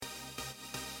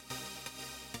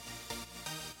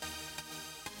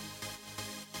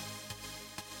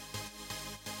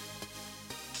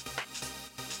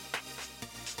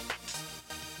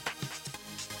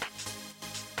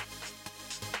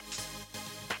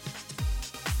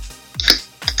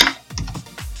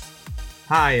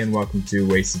Hi, and welcome to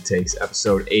Wasted Takes,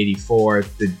 episode 84,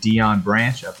 the Dion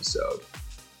Branch episode.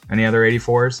 Any other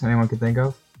 84s anyone could think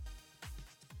of?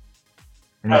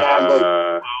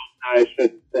 I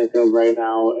should think of right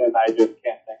now, and I just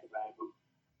can't think of anything.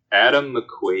 Adam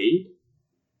McQuaid?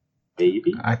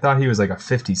 Maybe? I thought he was like a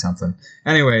 50-something.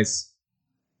 Anyways,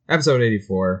 episode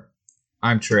 84.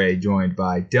 I'm Trey, joined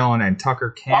by Dylan and Tucker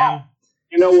Cam. Oh,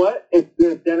 you know what? It's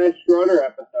the Dennis Schroeder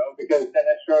episode, because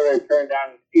Dennis Schroeder turned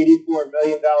down an $84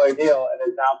 million deal and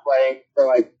is now playing for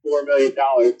like $4 million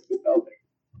for the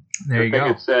Celtics. There you go. I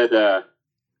think it said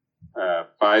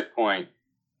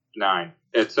 5.9.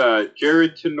 It's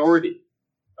Jared Tenorti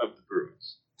of the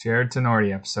Bruins. Jared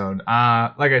Tenorti episode.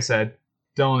 Like I said,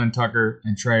 Dylan and Tucker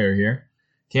and Trey are here.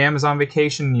 Cam is on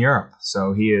vacation in Europe,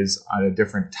 so he is at a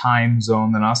different time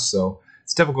zone than us, so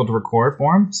it's difficult to record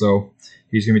for him, so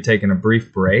he's going to be taking a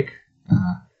brief break.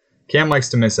 Cam likes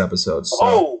to miss episodes. So.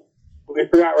 Oh, we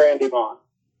forgot Randy Moss.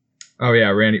 Oh, yeah,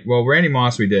 Randy. Well, Randy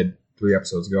Moss we did 3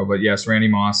 episodes ago, but yes, Randy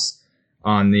Moss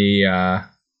on the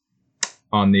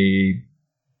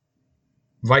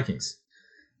Vikings.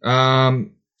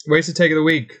 Wasted take of the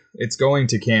week. It's going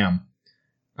to Cam.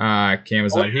 Cam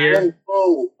is not here.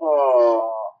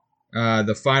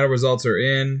 The final results are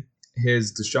in.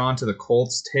 His Deshaun to the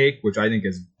Colts take, which I think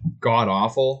is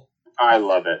god-awful. I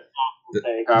love it.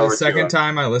 The second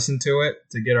time I listened to it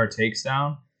to get our takes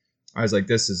down, I was like,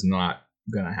 this is not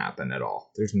going to happen at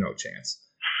all. There's no chance.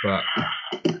 But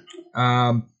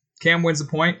Cam wins the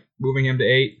point, moving him to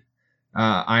 8.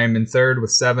 I am in third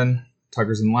with 7.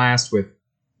 Tucker's in last with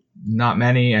not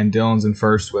many, and Dylan's in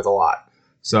first with a lot.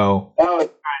 So that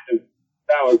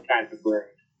was kind of weird.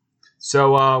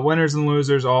 So winners and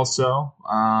losers also.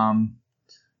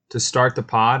 To start the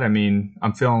pod, I mean,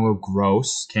 I'm feeling a little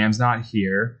gross. Cam's not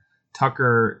here.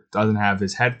 Tucker doesn't have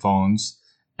his headphones,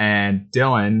 and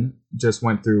Dylan just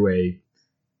went through a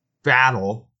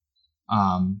battle.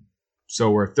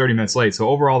 So we're 30 minutes late. So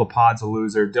overall, the pod's a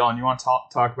loser. Dylan, you want to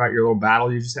talk about your little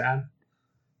battle you just had?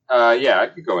 Yeah, I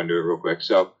could go into it real quick.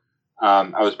 So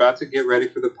I was about to get ready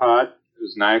for the pod. It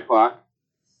was 9 o'clock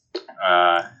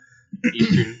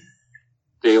Eastern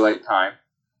Daylight Time,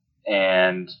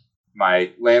 and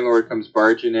my landlord comes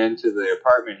barging into the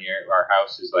apartment here. Our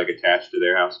house is like attached to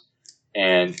their house.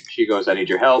 And she goes, I need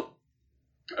your help.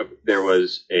 There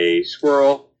was a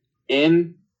squirrel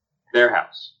in their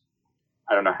house.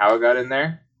 I don't know how it got in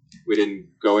there. We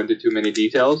didn't go into too many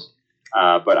details.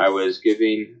 But I was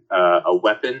giving a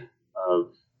weapon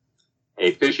of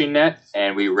a fishing net,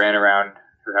 and we ran around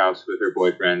her house with her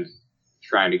boyfriend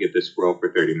trying to get this squirrel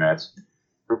for 30 minutes.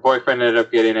 Her boyfriend ended up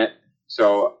getting it.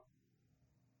 So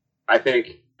I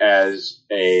think as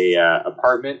a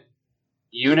apartment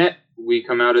unit, we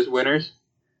come out as winners.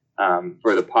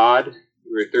 For the pod,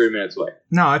 we were 30 minutes late.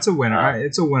 No, it's a winner.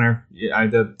 It's a winner. Yeah,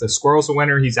 the squirrel's a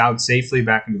winner. He's out safely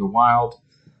back into the wild.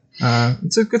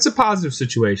 It's a positive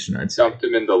situation, I'd say. Dumped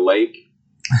him in the lake,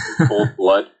 cold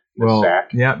blood, in the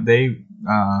sack. Yeah,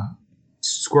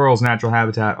 squirrel's natural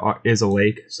habitat is a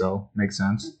lake, so makes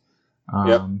sense.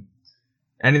 Yep.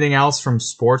 Anything else from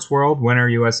sports world? Winner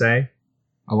USA,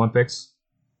 Olympics,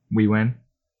 we win.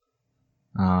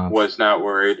 Was not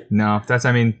worried. No,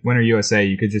 Winner USA.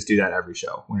 You could just do that every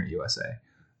show, Winner USA.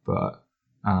 But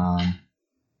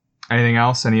anything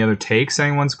else? Any other takes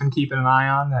anyone's been keeping an eye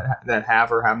on that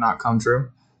have or have not come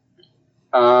true?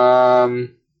 I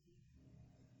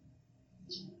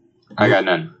got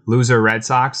none. Loser Red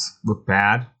Sox look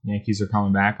bad. Yankees are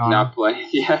coming back on. Not playing.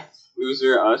 Yeah,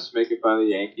 loser us making fun of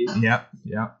the Yankees. Yep.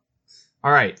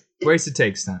 All right, wasted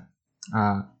takes then.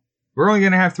 We're only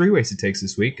going to have 3 wasted takes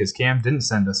this week because Cam didn't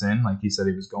send us in like he said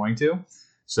he was going to.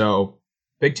 So,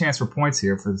 big chance for points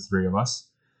here for the 3 of us.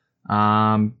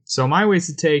 So, my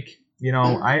wasted take,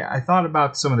 I thought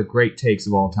about some of the great takes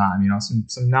of all time.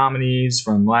 Some nominees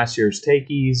from last year's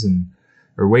takies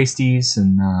or wasties.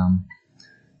 And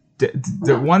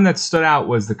the one that stood out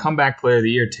was the comeback player of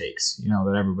the year takes,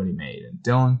 that everybody made. And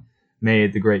Dylan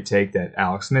made the great take that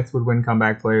Alex Smith would win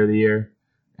comeback player of the year,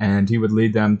 and he would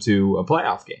lead them to a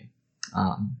playoff game.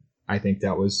 I think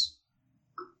that was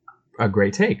a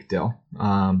great take, Dill.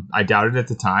 I doubted at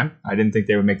the time. I didn't think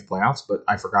they would make the playoffs, but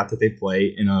I forgot that they play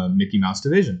in a Mickey Mouse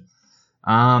division.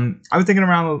 I was thinking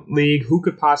around the league, who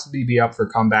could possibly be up for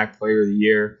comeback player of the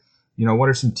year? What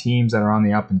are some teams that are on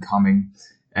the up and coming?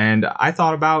 And I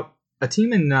thought about a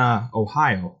team in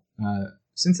Ohio,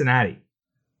 Cincinnati.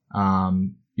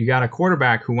 You got a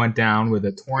quarterback who went down with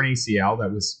a torn ACL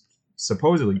that was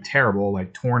supposedly terrible,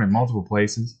 like torn in multiple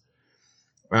places.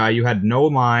 You had no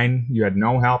line. You had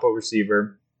no help at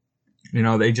receiver.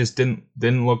 They just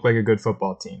didn't look like a good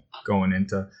football team going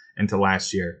into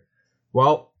last year.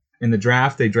 Well, in the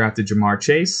draft, they drafted Jamar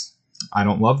Chase. I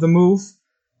don't love the move,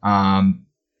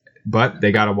 but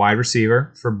they got a wide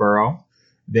receiver for Burrow.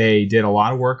 They did a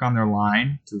lot of work on their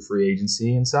line through free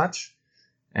agency and such.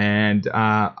 And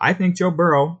I think Joe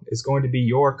Burrow is going to be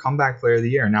your comeback player of the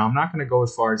year. Now, I'm not going to go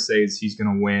as far as say he's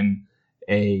going to win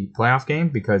a playoff game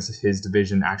because his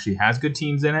division actually has good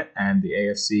teams in it, and the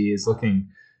AFC is looking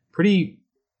pretty.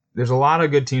 There's a lot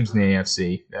of good teams in the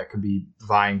AFC that could be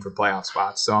vying for playoff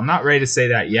spots. So I'm not ready to say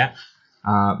that yet.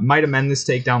 Might amend this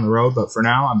take down the road, but for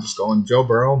now, I'm just going Joe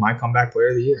Burrow, my comeback player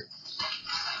of the year.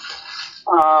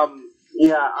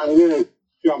 Yeah, I'm going to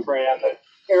jump right on this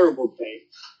terrible take.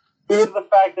 Due to the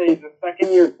fact that he's a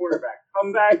second-year quarterback,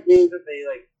 comeback means that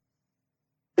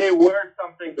they were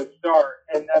something to start,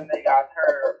 and then they got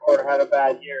hurt or had a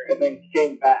bad year, and then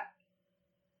came back.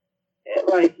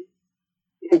 It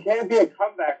can't be a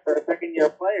comeback for a second-year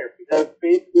player because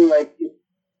basically, he's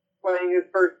playing his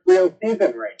first real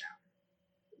season right now.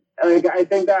 I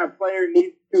think that player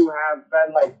needs to have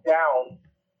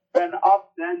been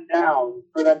up then down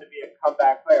for them to be a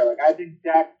comeback player. I think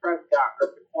Dak Prescott or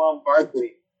Saquon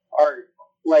Barkley are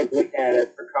likely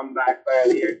candidates for comeback player of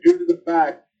the year due to the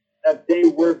fact that they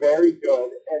were very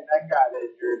good and then got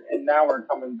injured and now are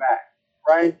coming back.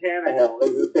 Ryan Tannehill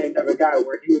is the same type of guy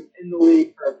where he was in the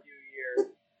league for a few years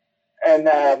and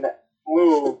then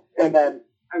moved and then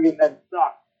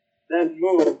sucked, then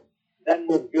moved, then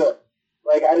was good.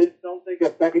 I just don't think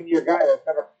a second-year guy that's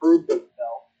never proved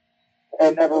himself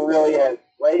and never really has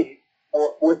played,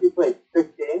 or what's he played,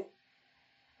 6 games?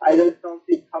 I just don't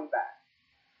see comeback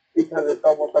because it's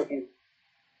almost like he's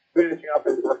finishing up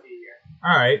his rookie year.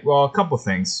 All right, well, a couple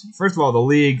things. First of all, the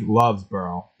league loves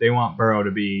Burrow. They want Burrow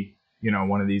to be,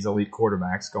 one of these elite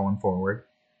quarterbacks going forward.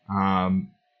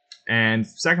 And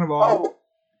second of all,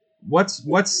 what's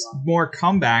more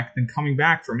comeback than coming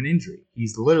back from an injury?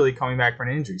 He's literally coming back from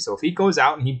an injury. So if he goes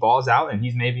out and he balls out and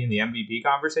he's maybe in the MVP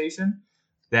conversation,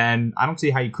 then I don't see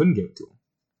how you couldn't give it to him.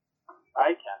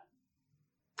 I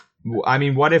can. I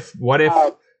mean, what if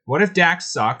Dak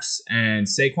sucks and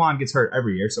Saquon gets hurt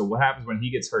every year? So what happens when he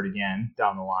gets hurt again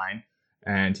down the line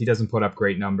and he doesn't put up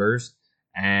great numbers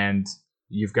and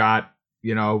you've got,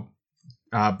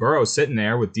 Burrow sitting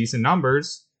there with decent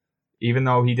numbers, even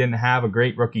though he didn't have a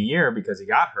great rookie year because he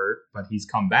got hurt, but he's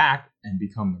come back and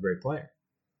become a great player.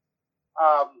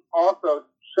 Also,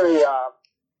 Trey,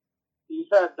 you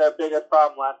said their biggest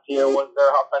problem last year was their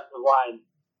offensive line,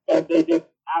 and they did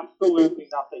absolutely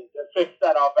nothing to fix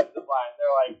that offensive line.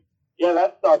 They're like, yeah,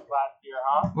 that sucked last year,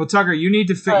 huh? Well, Tucker, you need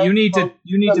to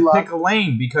pick a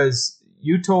lane because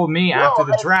you told me after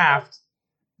the draft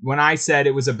when I said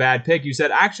it was a bad pick, you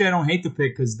said, actually, I don't hate the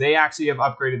pick because they actually have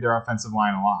upgraded their offensive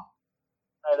line a lot.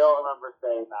 I don't remember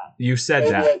saying that. You said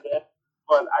Maybe that. I did,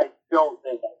 but I don't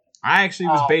think I did. I actually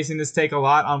was basing this take a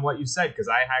lot on what you said because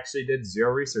I actually did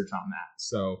zero research on that.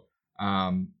 So,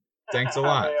 thanks a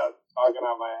lot talking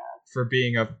out my ass. for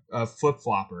being a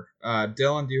flip-flopper.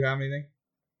 Dylan, do you have anything?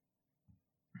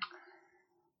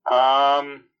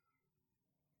 I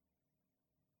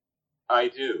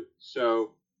do.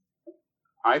 So,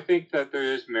 I think that there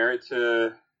is merit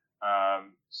to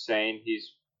saying he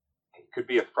could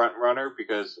be a front runner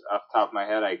because off the top of my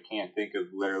head, I can't think of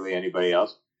literally anybody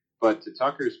else. But to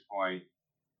Tucker's point,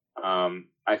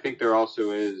 I think there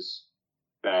also is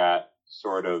that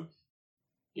sort of,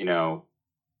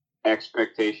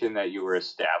 expectation that you were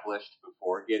established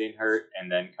before getting hurt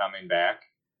and then coming back.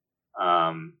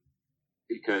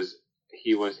 Because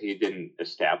he didn't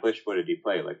establish. What did he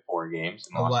play? 4 games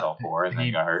and lost all 4 and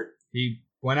then got hurt? He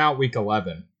went out week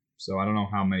 11, so I don't know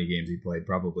how many games he played.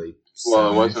 Probably 7.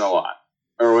 Well, it wasn't a lot.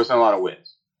 Or it wasn't a lot of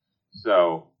wins.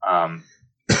 So, but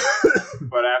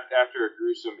after a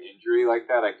gruesome injury like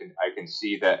that, I can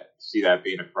see that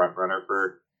being a front runner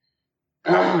for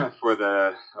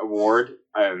the award.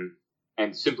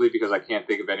 And simply because I can't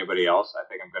think of anybody else, I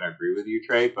think I'm going to agree with you,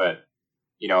 Trey. But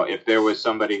if there was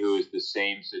somebody who was the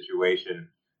same situation,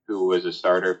 who was a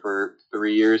starter for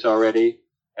 3 years already,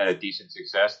 had a decent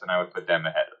success, then I would put them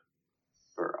ahead of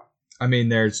Burrow. I mean,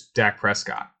 there's Dak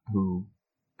Prescott, who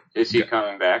is he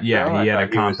coming back? Yeah, though? he had a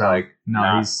compound.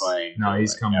 He's coming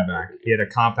forever. back. He had a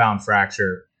compound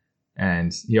fracture,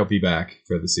 and he'll be back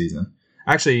for the season.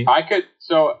 Actually,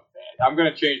 So I'm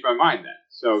going to change my mind then.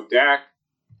 So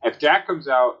if Dak comes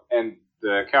out and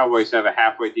the Cowboys have a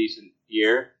halfway decent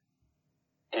year,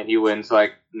 and he wins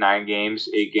 9 games,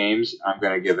 8 games, I'm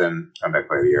going to give him comeback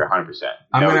player of the year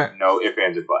 100%. No ifs,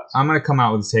 ands, or buts. I'm going to come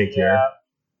out with a take here.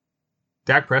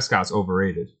 Dak Prescott's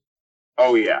overrated.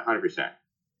 Oh, yeah, 100%.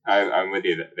 I'm with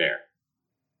you there.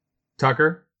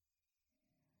 Tucker?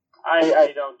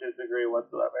 I don't disagree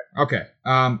whatsoever. Okay.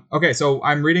 Okay, so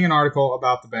I'm reading an article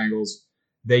about the Bengals.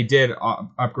 They did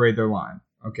upgrade their line.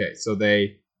 Okay, so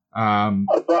they... So I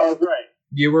was right.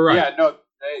 You were right. Yeah, no,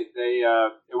 they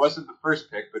it wasn't the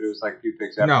first pick, but it was like a few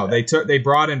picks after No, that. they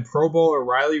brought in Pro Bowler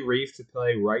Riley Reef to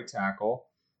play right tackle.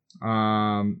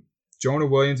 Jonah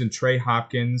Williams and Trey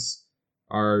Hopkins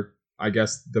are, I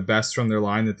guess, the best from their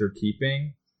line that they're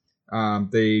keeping.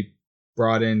 They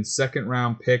brought in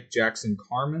second-round pick Jackson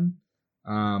Carman.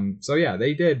 So yeah,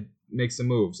 they did make some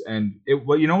moves, and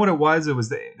you know what it was? There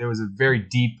was a very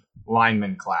deep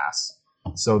lineman class,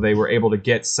 so they were able to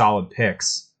get solid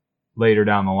picks later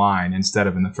down the line instead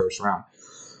of in the first round.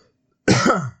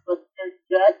 But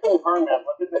Jackson Harmon,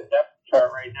 look at the depth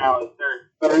chart right now. Is their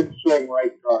third string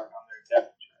right guard on their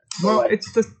depth chart. So Well, like, it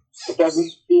it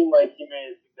doesn't seem like he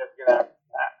made a significant effort.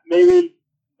 Maybe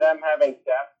them having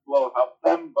depth will help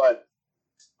them, but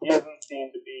he doesn't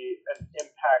seem to be an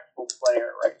impactful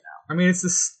player right now. I mean, it's the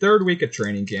third week of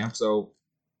training camp, so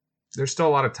there's still a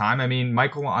lot of time. I mean,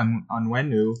 Michael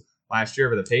Onwenu last year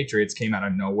for the Patriots came out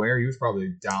of nowhere. He was probably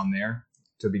down there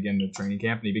to begin the training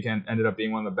camp, and he ended up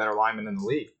being one of the better linemen in the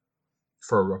league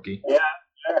for a rookie. Yeah,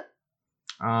 sure.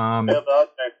 Bill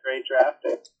Belichick, great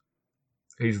drafting.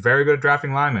 He's very good at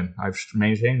drafting linemen. I've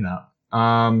maintained that.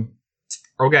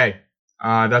 Okay,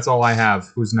 that's all I have.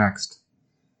 Who's next?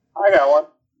 I got one.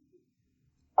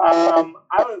 I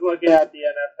was looking at the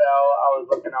NFL. I was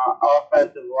looking at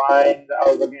offensive lines. I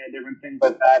was looking at different things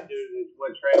like that, due to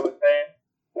what Trey was saying.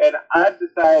 And I've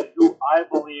decided who I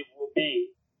believe will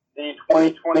be the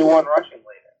 2021 rushing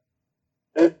leader.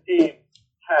 This team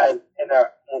has an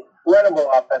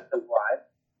incredible offensive line,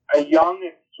 a young,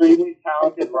 extremely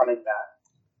talented running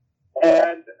back,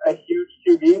 and a huge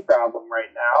QB problem right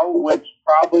now, which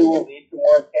probably will lead to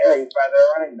more carries by their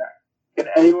running back. Can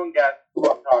anyone guess who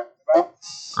I'm talking about?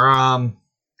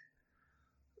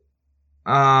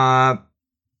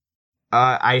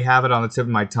 I have it on the tip of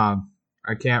my tongue.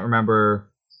 I can't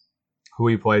remember who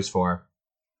he plays for.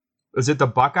 Is it the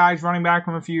Buckeyes running back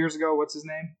from a few years ago? What's his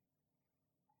name?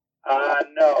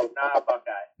 No, not a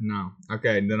Buckeye. No.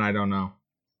 Okay, then I don't know.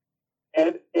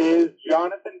 It is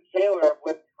Jonathan Taylor of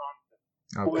Wisconsin,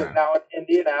 who is Okay. now at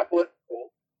Indianapolis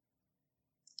Colts.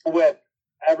 With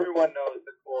everyone knows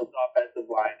the Colts' offensive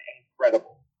line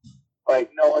incredible.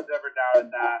 Like, no one's ever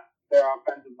doubted that. Their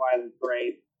offensive line is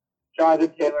great.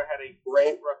 Jonathan Taylor had a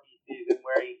great rookie season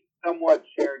where he somewhat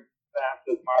shared snaps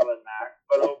with Marlon Mack,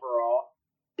 but overall,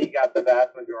 he got the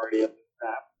vast majority of the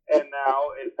snaps. And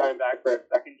now it's coming back for a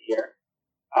second year.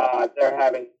 They're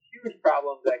having huge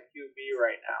problems at QB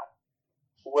right now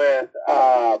with,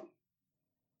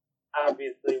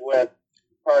 obviously, with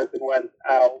Carson Wentz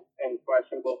out and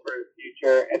questionable for his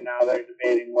future, and now they're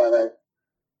debating whether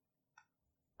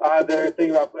they're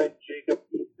thinking about putting Jacob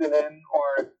Easton in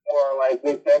or more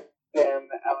likely pick Sam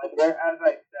Ellinger. As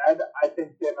I said, I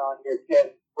think Sam Ellinger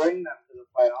can bring them to the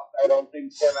playoffs. I don't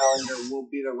think Sam Ellinger will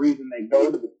be the reason they go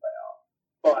to the playoffs,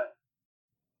 but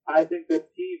I think this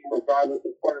team, regardless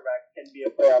of quarterback, can be a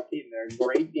playoff team. They're a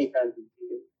great defensive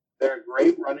team. They're a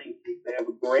great running team. They have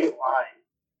a great line.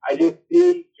 I just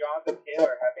see Jonathan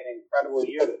Taylor having an incredible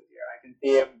year this year. I can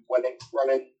see him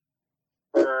running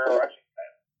for rushing.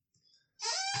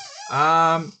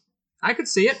 I could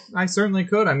see it. I certainly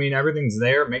could. I mean, everything's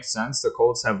there. It makes sense. The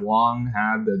Colts have long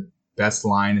had the best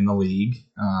line in the league.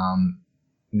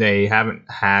 They haven't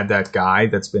had that guy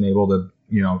that's been able to,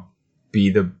 be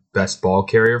the best ball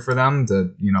carrier for them,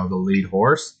 the lead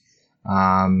horse.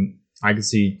 I could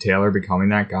see Taylor becoming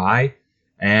that guy.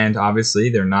 And obviously,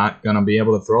 they're not going to be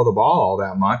able to throw the ball all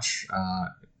that much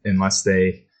unless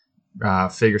they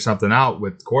figure something out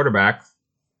with quarterback,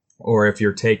 or if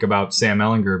your take about Sam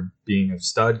Ellinger being a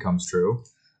stud comes true.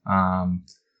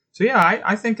 So, yeah,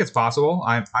 I think it's possible.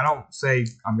 I don't say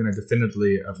I'm going to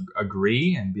definitively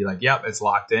agree and be like, yep, it's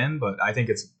locked in, but I think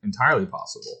it's entirely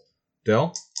possible.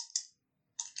 Dill?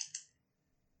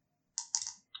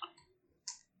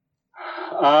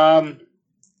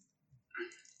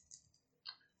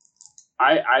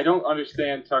 I don't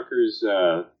understand Tucker's.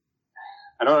 I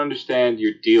don't understand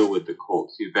your deal with the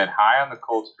Colts. You've been high on the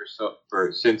Colts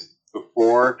for since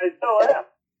before. I still am.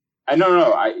 I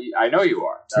know you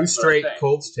are. Two That's straight what I'm saying.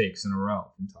 Colts takes in a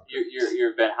row from Tucker.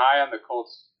 You've been high on the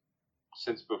Colts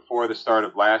since before the start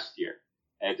of last year,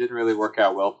 and it didn't really work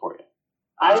out well for you.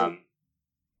 I thought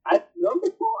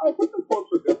the Colts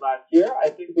were good last year. I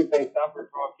think that they suffered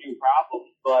from a few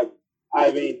problems, but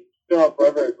I mean, Philip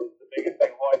Rivers was the biggest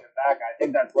thing holding them back. I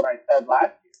think that's what I said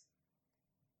last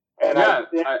year. And Yeah, I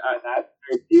think that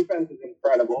their defense is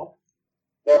incredible.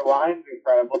 Their line's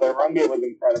incredible. Their run game was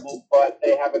incredible, but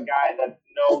they have a guy that's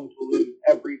known to lose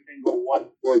every single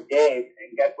one-score game,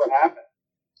 and guess what happened?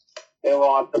 They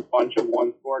lost a bunch of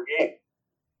one-score games.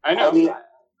 I know. I mean,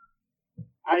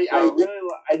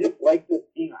 I just like this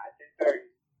team. I think they're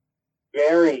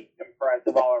very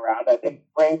impressive all around. I think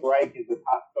Frank Reich is the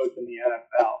top coach in the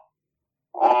NFL.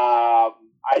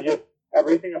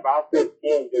 Everything about this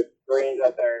team just screams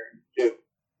that they're due.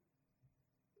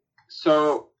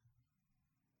 So,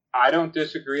 I don't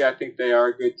disagree. I think they are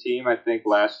a good team. I think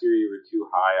last year you were too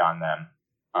high on them.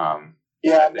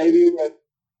 Yeah, maybe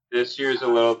this year's a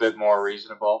little bit more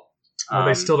reasonable. Well,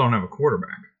 they still don't have a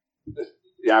quarterback.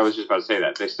 Yeah, I was just about to say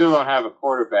that. They still don't have a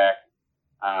quarterback,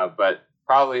 but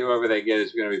probably whoever they get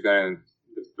is going to be better than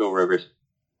Phil Rivers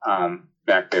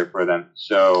back there for them.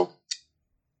 So,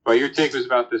 but your take was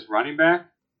about this running back?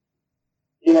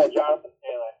 Yeah, Jonathan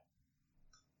Taylor.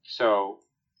 So,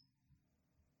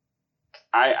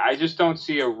 I just don't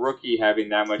see a rookie having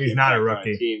that much He's not a impact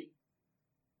on rookie. team.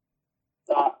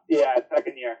 Yeah,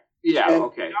 second year. Yeah, And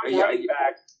okay.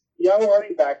 Young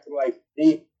running backs are like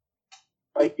deep.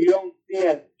 Like, you don't see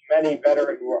as many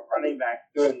veteran running backs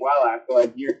doing well after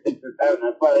like year 6 or 7.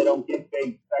 That's why they don't get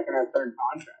big second or third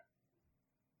contracts.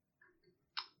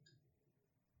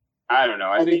 I don't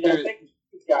know. I think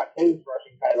he's got his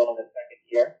rushing title in his second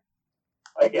year.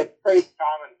 Like, it's pretty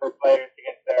common for players to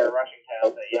get their rushing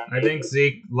titles at young I think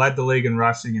Zeke led the league in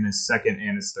rushing in his second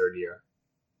and his third year.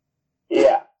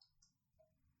 Yeah.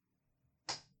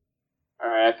 All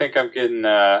right, I think I'm getting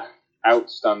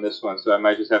outsed on this one, so I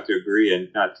might just have to agree and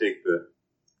not take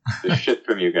the shit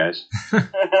from you guys.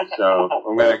 So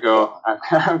I'm gonna go.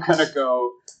 I'm gonna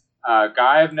go.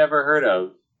 Guy I've never heard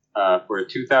of for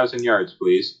 2,000 yards,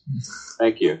 please.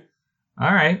 Thank you.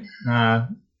 All right.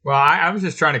 Well, I was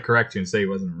just trying to correct you and say he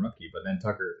wasn't a rookie, but then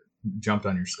Tucker jumped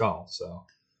on your skull. So,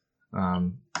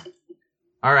 all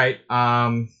right.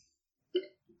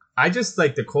 I just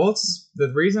like the Colts.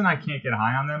 The reason I can't get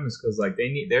high on them is because like they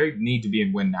need to be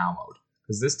in win now mode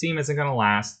because this team isn't going to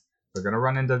last. They're going to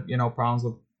run into problems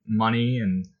with money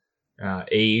and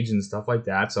age and stuff like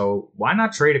that. So why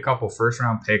not trade a couple first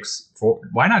round picks for?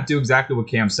 Why not do exactly what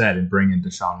Cam said and bring in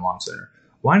Deshaun Watson?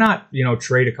 Why not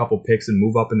trade a couple picks and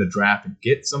move up in the draft and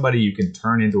get somebody you can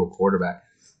turn into a quarterback?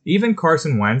 Even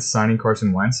Carson Wentz, signing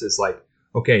Carson Wentz is like,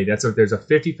 okay, there's a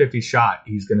 50-50 shot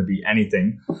he's going to be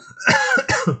anything.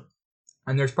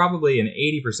 And there's probably an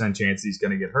 80% chance he's going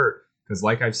to get hurt. Because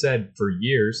like I've said for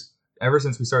years, ever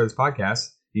since we started this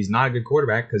podcast, he's not a good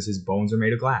quarterback because his bones are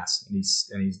made of glass. And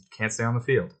he can't stay on the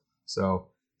field. So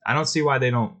I don't see why they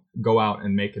don't go out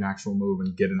and make an actual move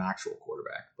and get an actual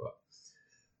quarterback. But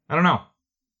I don't know.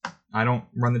 I don't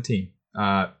run the team.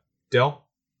 Dill,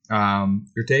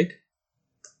 your take?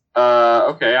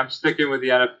 Okay, I'm sticking with the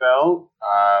NFL.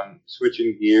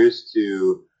 Switching gears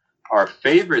to our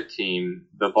favorite team,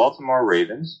 the Baltimore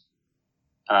Ravens.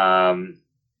 Lamar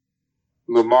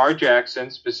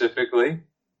Jackson specifically.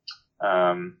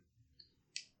 In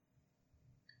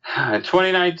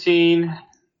 2019,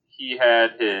 he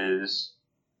had his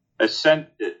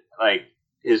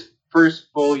his first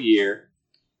full year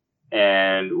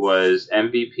and was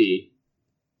MVP.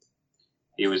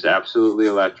 He was absolutely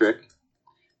electric.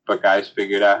 But guys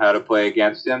figured out how to play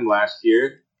against him last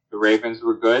year. The Ravens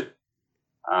were good.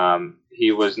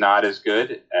 He was not as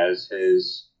good as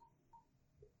his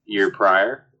year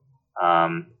prior.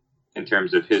 In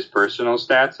terms of his personal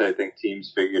stats, I think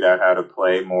teams figured out how to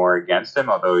play more against him,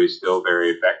 although he's still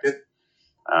very effective.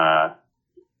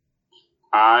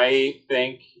 I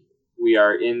think we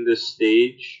are in the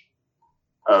stage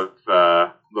of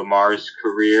Lamar's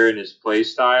career and his play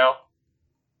style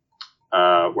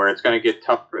where it's going to get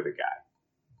tough for the guy.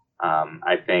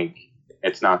 I think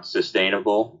it's not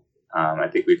sustainable. I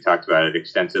think we've talked about it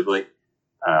extensively.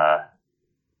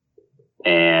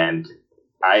 And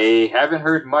I haven't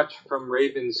heard much from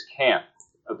Ravens camp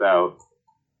about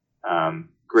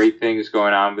great things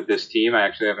going on with this team. I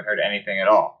actually haven't heard anything at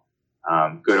all,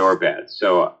 good or bad.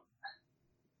 So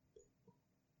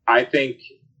I think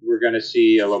we're going to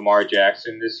see a Lamar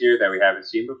Jackson this year that we haven't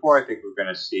seen before. I think we're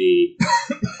going to see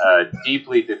a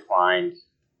deeply declined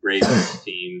Ravens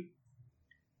team.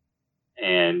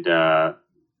 And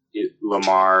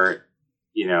Lamar,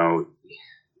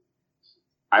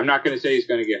 I'm not going to say he's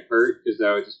going to get hurt because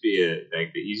that would just be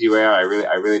the easy way out. I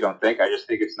really don't think. I just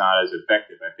think it's not as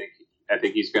effective. I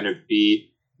think he's going to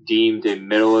be deemed a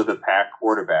middle of the pack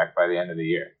quarterback by the end of the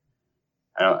year.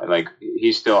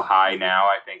 He's still high now.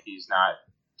 I think he's not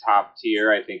top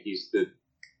tier. I think he's the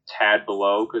tad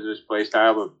below because of his play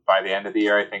style. But by the end of the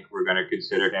year, I think we're going to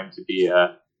consider him to be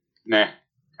a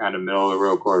kind of middle of the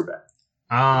road quarterback.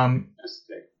 That's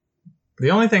the take.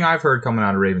 The only thing I've heard coming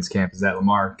out of Ravens camp is that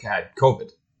Lamar had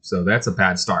COVID, so that's a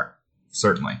bad start,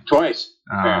 certainly. Twice.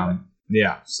 Apparently.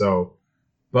 Yeah. So,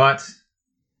 but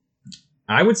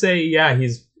I would say, yeah,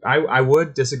 I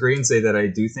would disagree and say that I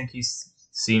do think he's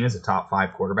seen as a top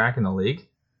 5 quarterback in the league.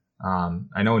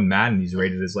 I know in Madden he's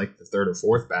rated as like the 3rd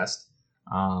or 4th best.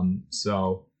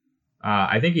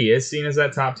 I think he is seen as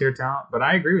that top tier talent, but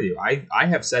I agree with you. I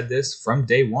have said this from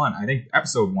day one. I think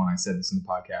episode 1, I said this in the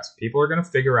podcast. People are going to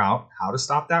figure out how to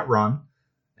stop that run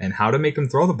and how to make him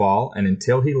throw the ball. And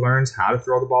until he learns how to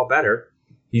throw the ball better,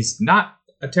 he's not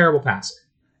a terrible passer.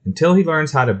 Until he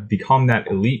learns how to become that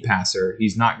elite passer,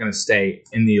 he's not going to stay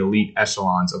in the elite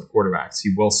echelons of quarterbacks.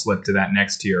 He will slip to that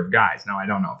next tier of guys. Now, I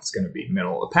don't know if it's going to be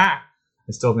middle of the pack.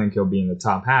 I still think he'll be in the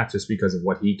top half just because of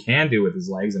what he can do with his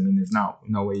legs. I mean, there's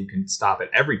no way you can stop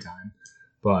it every time.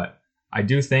 But I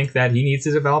do think that he needs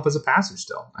to develop as a passer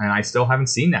still. And I still haven't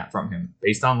seen that from him.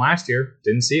 Based on last year,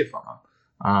 didn't see it from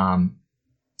him.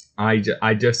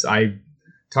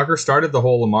 Tucker started the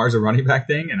whole Lamar's a running back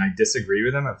thing, and I disagreed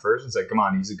with him at first and said, come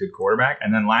on, he's a good quarterback.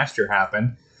 And then last year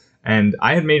happened, and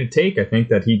I had made a take, I think,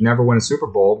 that he'd never win a Super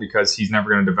Bowl because he's never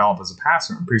going to develop as a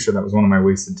passer. I'm pretty sure that was one of my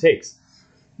wasted takes.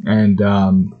 And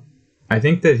I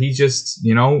think that he just,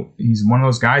 he's one of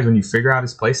those guys, when you figure out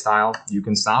his play style, you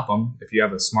can stop him. If you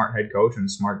have a smart head coach and a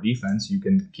smart defense, you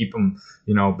can keep him,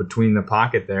 between the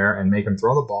pocket there and make him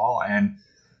throw the ball. And,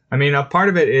 I mean, a part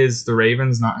of it is the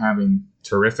Ravens not having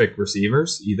terrific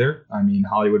receivers either. I mean,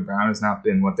 Hollywood Brown has not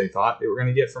been what they thought they were going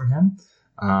to get from him.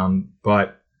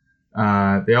 But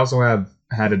they also have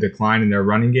had a decline in their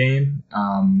running game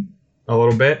a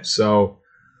little bit. So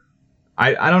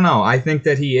I don't know. I think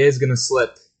that he is going to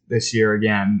slip this year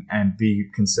again and be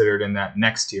considered in that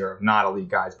next tier of not elite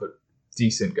guys, but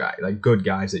decent guys, like good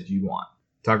guys that you want.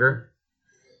 Tucker?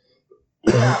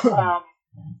 Yeah,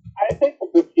 I think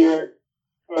that this year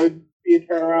could be a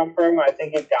turnaround for him. I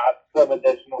think he got some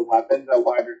additional weapons at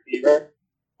wide receiver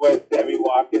with Sammy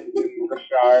Watkins and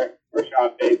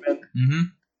Rashad Bateman.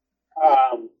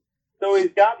 Mm-hmm. So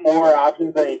he's got more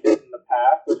options than he did in the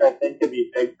past, which I think could be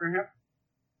big for him.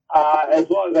 As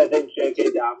well as I think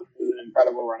J.K. Dobbins is an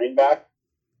incredible running back.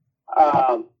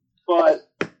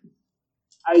 But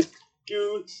I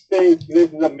do think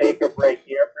this is a make or break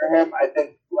year for him. I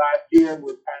think last year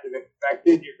was kind of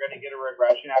expected. You're going to get a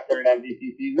regression after an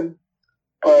MVP season.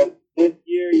 But this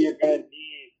year you're going to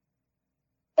need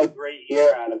a great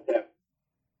year out of him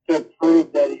to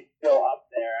prove that he's still up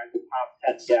there as a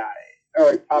top 10 guy.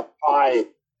 Or top 5,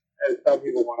 as some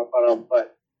people want to put him.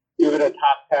 But even a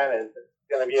top 10 is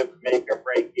going to be a make or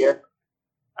break year.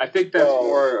 I think that's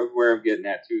more of where I'm getting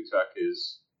at too, Tuck,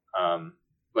 is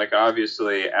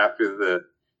obviously after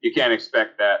you can't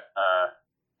expect that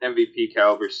MVP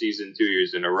caliber season 2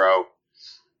 years in a row.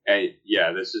 And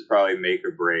yeah, this is probably make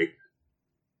or break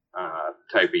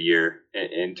type of year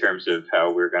in terms of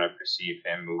how we're going to perceive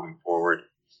him moving forward.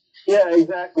 Yeah,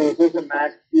 exactly. Is this a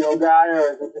max deal guy,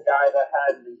 or is this a guy that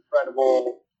had an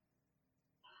incredible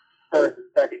first and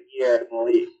second year in the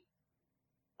league?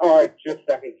 Or just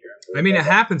second year. I mean, it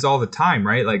happens all the time,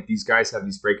 right? Like, these guys have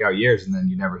these breakout years, and then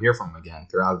you never hear from them again.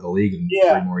 They're out of the league in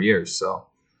 3 more years, so.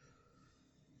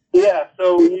 Yeah,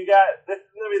 so this is going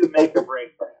to be the make or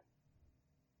break for him.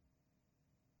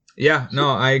 Yeah,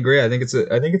 no, I agree. I think it's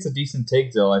a decent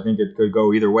take, Dill. I think it could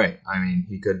go either way. I mean,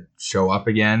 he could show up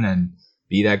again and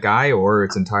be that guy, or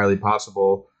it's entirely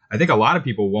possible. I think a lot of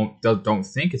people don't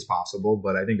think it's possible,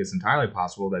 but I think it's entirely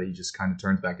possible that he just kind of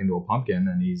turns back into a pumpkin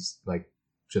and he's like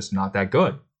just not that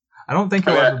good. I don't think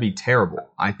he'll ever be terrible.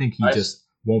 I think he just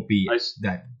won't be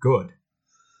that good.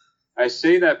 I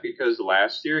say that because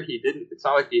last year it's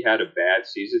not like he had a bad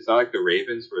season. It's not like the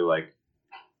Ravens were like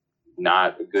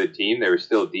not a good team. They were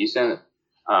still decent.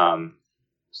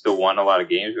 Still won a lot of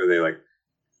games where they like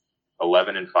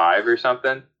 11-5 or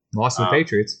something. Lost to the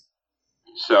Patriots.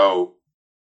 So,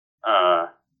 I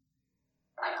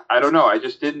don't know. I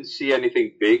just didn't see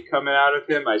anything big coming out of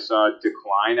him. I saw a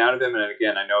decline out of him. And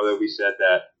again, I know that we said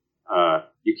that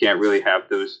you can't really have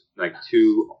those, like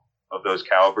 2 of those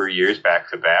caliber years back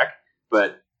to back.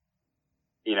 But,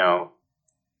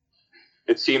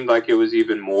 it seemed like it was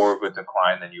even more of a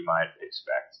decline than you might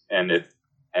expect. And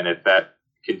if that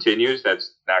continues,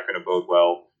 that's not going to bode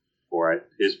well for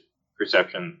his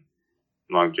perception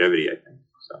longevity, I think.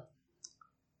 So.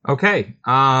 Okay.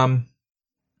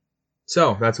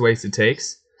 So that's wasted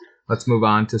takes. Let's move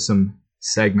on to some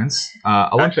segments.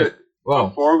 Actually,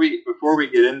 before we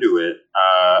get into it,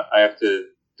 I have to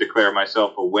declare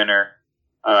myself a winner.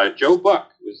 Joe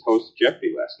Buck was host of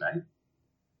Jeopardy last night.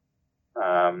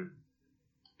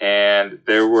 and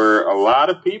there were a lot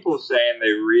of people saying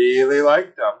they really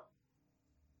liked him.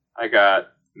 I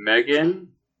got Megan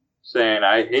saying,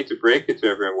 I hate to break it to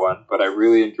everyone, but I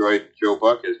really enjoyed Joe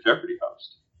Buck as Jeopardy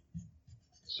host.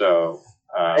 So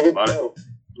a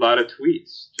lot of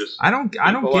tweets. Just I don't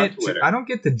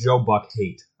get the Joe Buck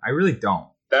hate. I really don't.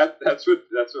 That's what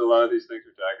a lot of these things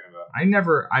are talking about. I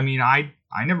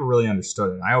never really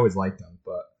understood it. I always liked him,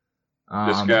 but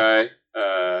this guy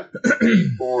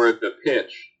for the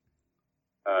pitch.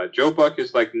 Joe Buck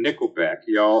is like Nickelback.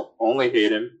 Y'all only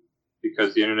hate him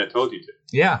because the internet told you to.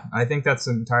 Yeah, I think that's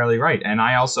entirely right. And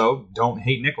I also don't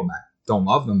hate Nickelback. Don't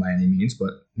love them by any means,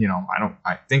 but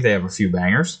I think they have a few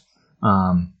bangers.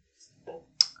 I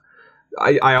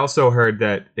also heard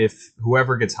that if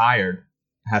whoever gets hired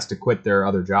has to quit their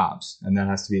other jobs, and that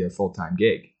has to be their full-time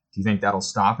gig. Do you think that'll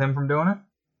stop him from doing it?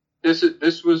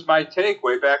 This was my take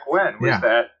way back when,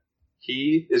 that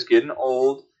he is getting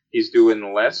old. He's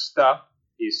doing less stuff.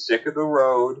 He's sick of the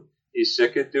road. He's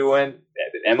sick of doing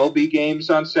MLB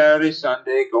games on Saturday,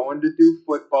 Sunday, going to do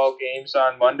football games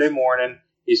on Monday morning.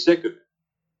 He's sick of it.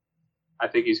 I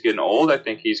think he's getting old. I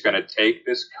think he's going to take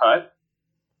this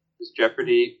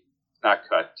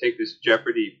take this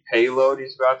Jeopardy payload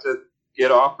he's about to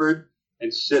get offered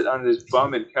and sit on this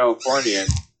bum in California and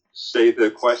say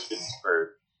the questions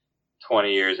for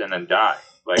 20 years and then die.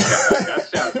 Like, that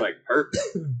sounds like perfect.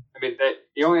 I mean,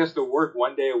 he only has to work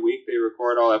one day a week. They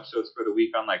record all episodes for the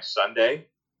week on, like, Sunday.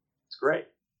 It's great.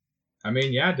 I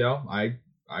mean, yeah, Del, I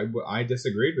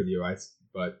disagreed with you,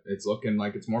 but it's looking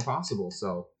like it's more possible.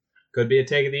 So, could be a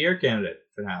Take of the Year candidate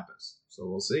if it happens. So,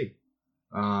 we'll see.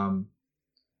 All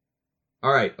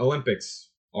right, Olympics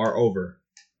are over.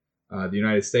 The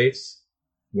United States,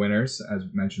 winners, as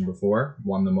mentioned before,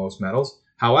 won the most medals.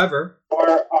 However, or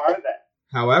are they?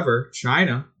 However,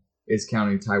 China is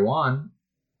counting Taiwan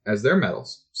as their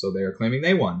medals, so they are claiming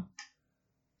they won.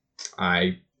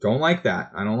 I don't like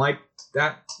that. I don't like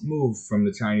that move from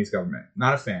the Chinese government.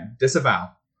 Not a fan.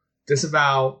 Disavow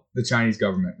the Chinese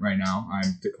government right now.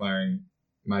 I'm declaring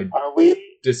my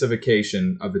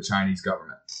disavocation of the Chinese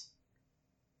government.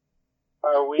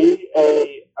 Are we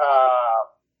a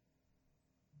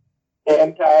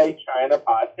anti-China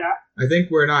podcast? I think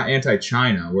we're not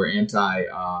anti-China. We're anti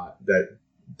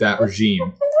that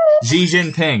regime. Xi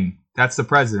Jinping. That's the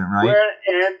president, right? We're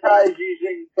anti-Xi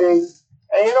Jinping.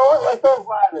 And you know what? Let's throw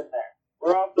Vlad in there.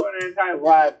 We're also an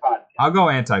anti-Vlad podcast. I'll go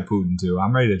anti-Putin, too.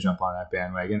 I'm ready to jump on that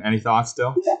bandwagon. Any thoughts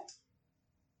still?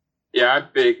 Yeah, I'm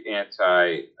big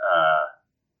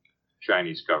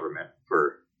anti-Chinese government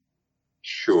for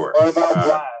sure. What about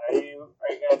Vlad? Are you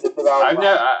going to disavow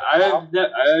Vlad? I've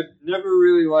never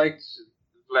really liked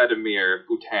Vladimir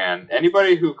Putin.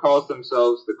 Anybody who calls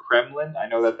themselves the Kremlin, I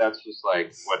know that's just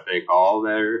like what they call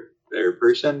their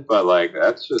person, but like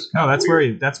that's just that's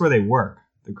weird. where they work.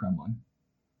 The Kremlin.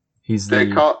 He's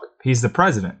the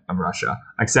president of Russia,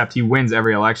 except he wins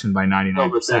every election by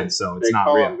 99%. So it's not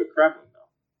real. They call him the Kremlin, though.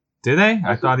 Do they?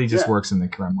 I thought he just works in the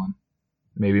Kremlin.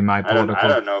 Maybe my political. I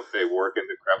don't know if they work in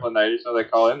the Kremlin. I just know they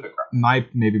call him the Kremlin.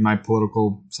 Maybe my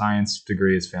political science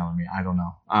degree is failing me. I don't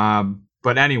know.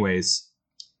 But anyways,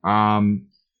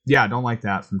 yeah, I don't like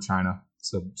that from China.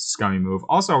 It's a scummy move.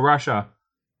 Also, Russia,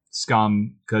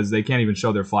 scum, because they can't even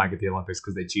show their flag at the Olympics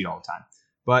because they cheat all the time.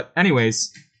 But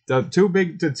anyways, the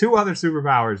two other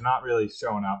superpowers not really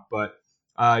showing up, but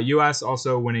U.S.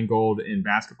 also winning gold in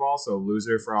basketball. So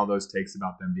loser for all those takes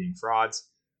about them being frauds.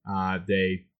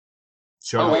 They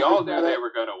showed. We all knew they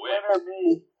were going to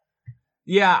win.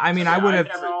 Yeah, I mean, I would have.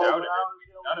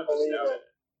 None of us doubted it.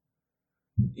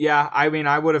 Yeah, I mean,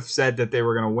 I would have said that they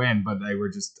were going to win, but they were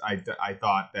just. I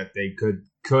thought that they could.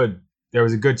 There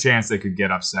was a good chance they could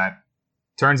get upset.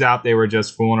 Turns out they were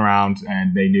just fooling around,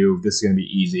 and they knew this is going to be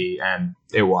easy, and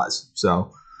it was.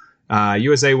 So,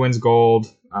 USA wins gold.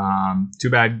 Too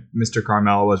bad Mr.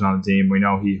 Carmelo wasn't on the team. We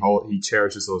know he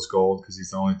cherishes those gold because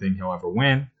he's the only thing he'll ever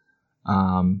win.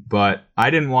 But I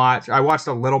didn't watch. I watched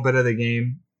a little bit of the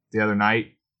game the other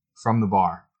night from the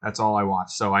bar. That's all I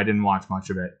watched. So I didn't watch much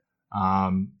of it.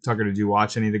 Tucker, did you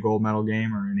watch any of the gold medal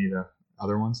game or any of the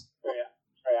other ones? Yeah,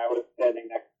 I was standing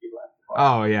next to you last night.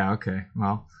 Oh yeah, okay.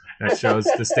 Well, that shows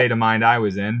the state of mind I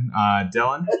was in.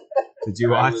 Dylan, did you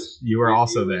watch? You were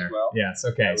also there. Well. Yes.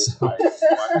 Okay. So.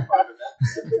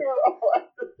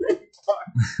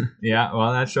 Yeah.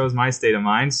 Well, that shows my state of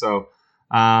mind. So,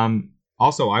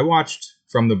 also, I watched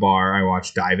from the bar. I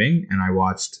watched diving and I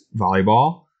watched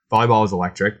volleyball. Volleyball was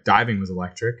electric. Diving was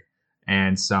electric,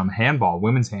 and some handball,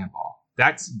 women's handball.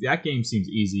 That game seems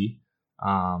easy.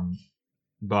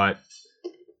 But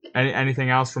anything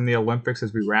else from the Olympics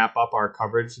as we wrap up our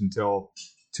coverage until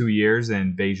 2 years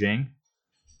in Beijing?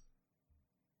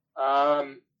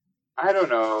 I don't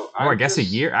know. I guess a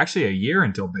year. Actually, a year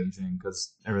until Beijing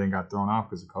because everything got thrown off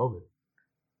because of COVID.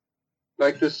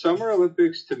 Like the Summer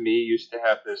Olympics to me used to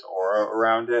have this aura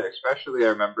around it, especially I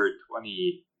remember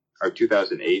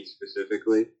 2008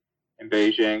 specifically in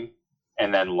Beijing,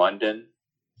 and then London.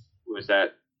 Was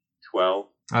that 12?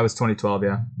 I was 2012,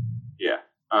 yeah. Yeah.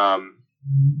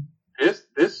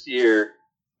 This year,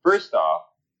 first off,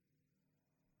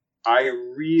 I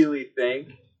really think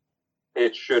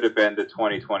it should have been the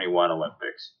 2021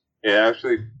 Olympics. It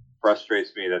actually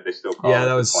frustrates me that they still call it that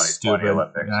the was 2020 stupid.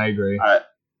 Olympics. I agree.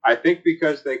 I think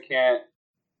because they can't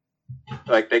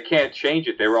change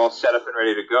it. They were all set up and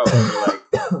ready to go.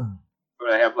 But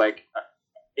I have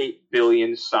 8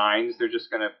 billion signs. They're just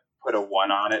gonna put a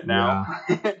 1 on it now.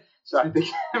 Yeah. So I think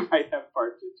it might have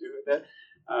part to do with it.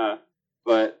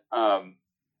 But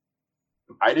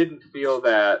I didn't feel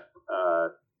that.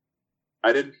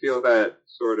 I didn't feel that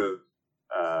sort of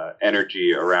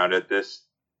energy around it this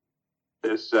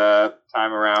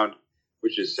time around,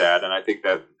 which is sad, and I think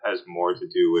that has more to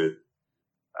do with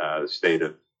the state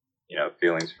of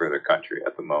feelings for the country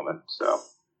at the moment. So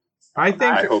I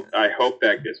hope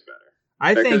that gets better.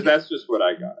 Because that's just what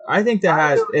I got. I think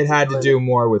that it had to do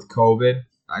more with COVID.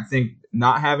 I think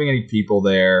not having any people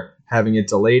there, having it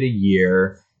delayed a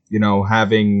year,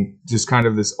 having just kind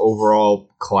of this overall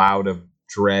cloud of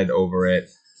dread over it,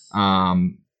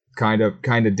 kind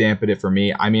of dampened it for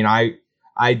me. I mean, I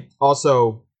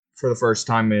also, for the first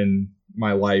time in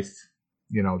my life,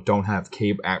 don't have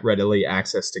readily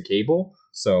access to cable,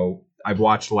 so I've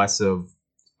watched less of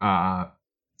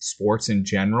sports in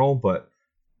general, but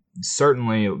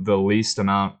certainly the least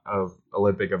amount of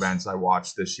Olympic events I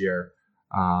watched this year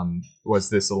was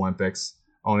this Olympics.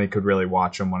 Only could really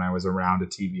watch them when I was around a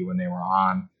TV when they were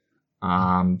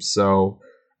on. So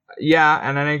yeah,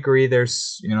 and I agree.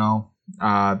 There's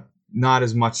not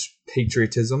as much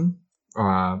patriotism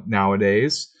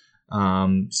nowadays.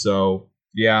 So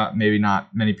yeah, maybe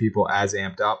not many people as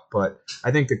amped up, but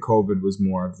I think the COVID was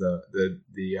more of the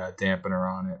dampener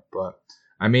on it. But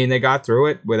I mean, they got through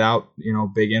it without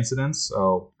big incidents,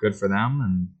 so good for them.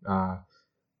 And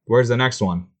where's the next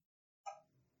one?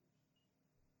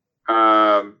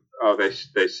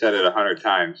 They said it 100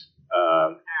 times.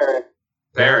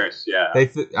 Paris, yeah.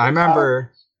 I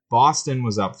remember Boston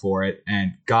was up for it,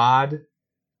 and God,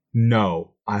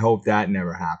 no, I hope that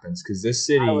never happens because this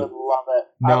city. I would love it.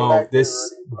 No,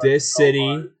 this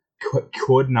city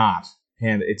could not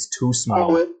handle. It's too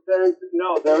small. There was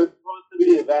supposed to be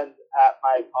events at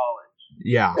my college.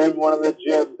 Yeah. In one of the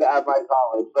gyms at my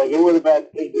college, it would have been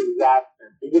a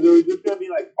disaster because there was just going to be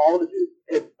colleges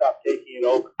and stuff taking it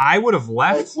over. I would have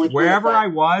left wherever I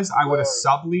was. I would have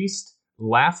subleased,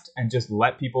 left, and just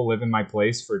let people live in my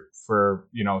place for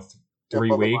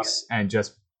 3 weeks and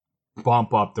just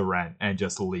bump up the rent and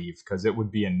just leave because it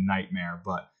would be a nightmare.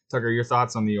 But Tucker, your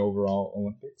thoughts on the overall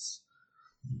Olympics?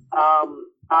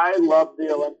 I love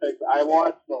the Olympics. I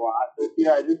watched a lot this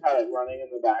year. I just had it running in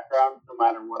the background no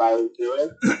matter what I was doing.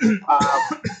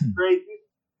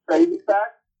 Crazy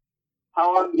fact.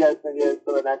 How long do you guys think it is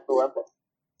for the next Olympics?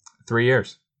 3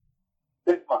 years.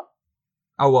 6 months.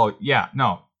 Oh, well, yeah,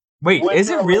 no. Wait, is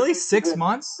it really 6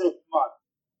 months? 6 months.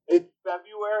 It's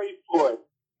February 4th.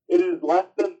 It is less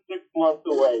than 6 months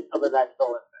away from the next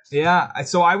Olympics. Yeah,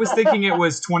 so I was thinking it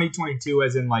was 2022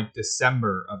 as in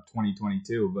December of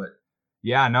 2022, but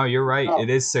yeah, no, you're right. No. It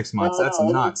is 6 months. That's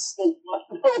nuts. 6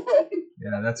 months away.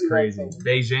 Yeah, that's crazy.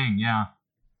 Beijing, yeah.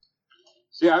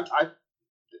 See, and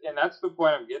that's the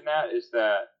point I'm getting at is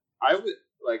that I would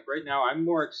right now I'm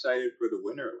more excited for the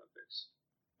Winter Olympics.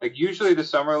 Usually the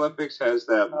Summer Olympics has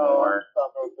that more.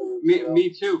 Me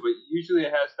too, but usually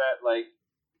it has that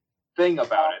thing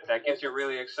about it that gets you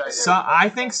really excited. So I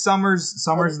think summer's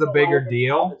the bigger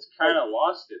deal. It's kind of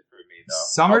lost it for me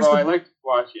though. I liked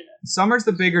watching it. Summer's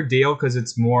the bigger deal because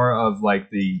it's more of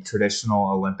the traditional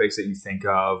Olympics that you think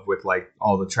of with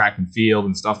all the track and field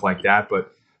and stuff like that.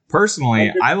 But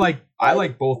personally, I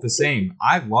like both the same.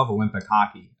 I love Olympic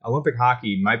hockey. Olympic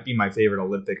hockey might be my favorite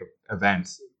Olympic event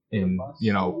in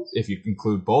if you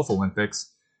include both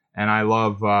Olympics. And I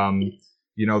love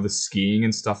the skiing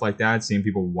and stuff like that, seeing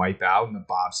people wipe out and the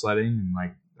bobsledding and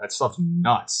that stuff's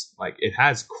nuts. It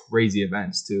has crazy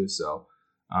events too. So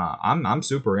I'm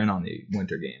super in on the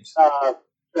Winter Games.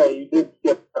 So you did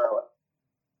skip curling.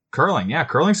 Curling, yeah,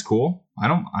 curling's cool. I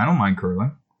don't mind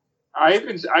curling. I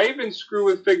even screw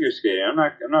with figure skating. I'm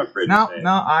not afraid to say it.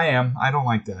 No, I am. I don't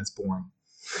like that. It's boring.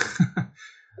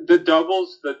 The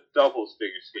doubles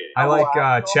figure skating. I like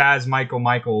Chaz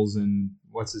Michaels and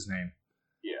what's his name?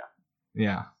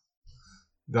 Yeah.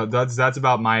 That's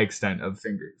about my extent of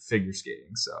figure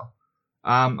skating. So,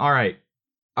 All right.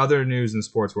 Other news in the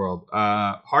sports world.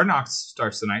 Hard Knocks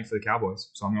starts tonight for the Cowboys,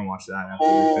 so I'm gonna watch that after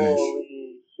we finish.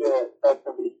 Holy shit, that's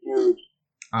gonna be huge.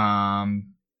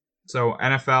 So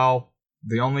NFL,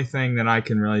 the only thing that I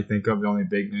can really think of, the only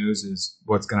big news is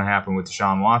what's gonna happen with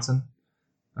Deshaun Watson.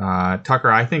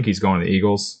 Tucker, I think he's going to the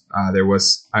Eagles. There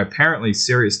was apparently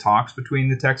serious talks between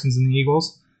the Texans and the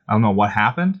Eagles. I don't know what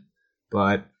happened,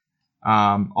 but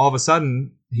all of a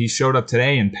sudden he showed up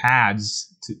today in pads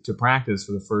to practice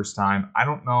for the first time. I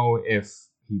don't know if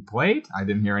he played. I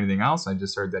didn't hear anything else. I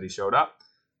just heard that he showed up.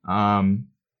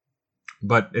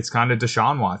 But it's kind of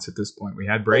Deshaun Watts at this point. We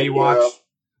had Brady watch.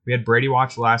 We had Brady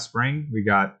watch last spring. We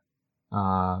got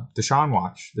Deshaun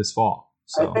watch this fall.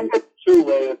 So I think it's too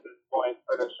late at this point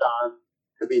for Deshaun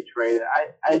to be traded.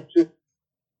 I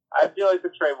feel like the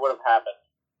trade would have happened.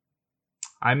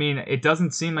 I mean, it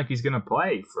doesn't seem like he's going to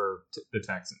play for the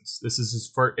Texans. This is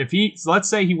his first. Let's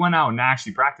say he went out and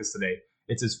actually practiced today.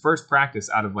 It's his first practice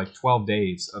out of like 12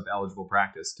 days of eligible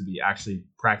practice to be actually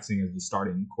practicing as the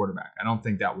starting quarterback. I don't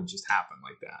think that would just happen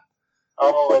like that.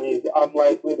 Oh, and he's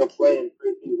unlikely to play in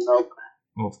preseason opener.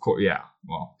 Well, of course, yeah.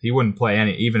 Well, he wouldn't play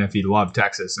any, even if he loved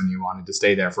Texas and he wanted to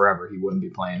stay there forever. He wouldn't be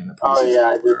playing in the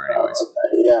preseason opener anyways.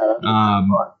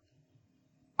 Yeah.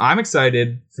 I'm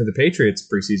excited for the Patriots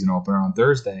preseason opener on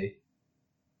Thursday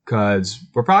because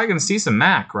we're probably going to see some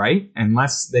Mac, right?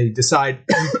 Unless they decide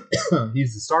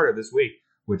he's the starter this week,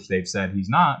 which they've said he's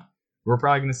not. We're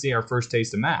probably going to see our first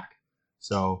taste of Mac.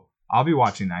 So I'll be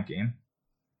watching that game.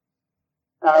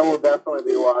 I will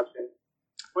definitely be watching.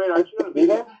 Wait, aren't you going to be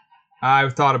there?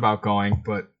 I've thought about going,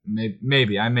 but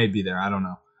maybe. I may be there. I don't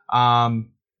know.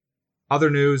 Other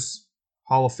news,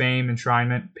 Hall of Fame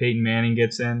enshrinement. Peyton Manning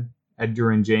gets in.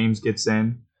 Edgar and James gets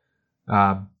in.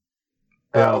 Bill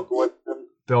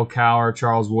Cowher,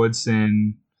 Charles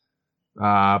Woodson,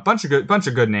 bunch of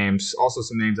good names. Also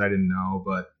some names I didn't know,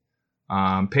 but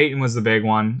Peyton was the big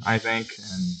one, I think,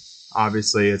 and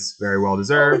obviously it's very well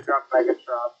deserved. Megatron.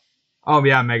 Oh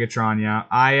yeah, Megatron. Yeah,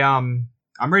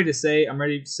 I'm ready to say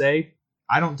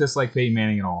I don't dislike Peyton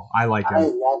Manning at all. I like him. I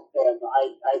love him.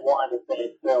 I wanted to say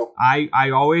it too. I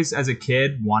always, as a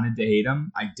kid, wanted to hate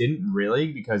him. I didn't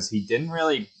really because he didn't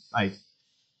really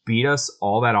beat us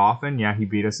all that often. Yeah, he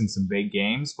beat us in some big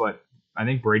games, but I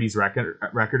think Brady's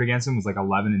record against him was like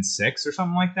 11-6 or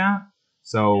something like that.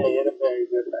 So yeah, he had a very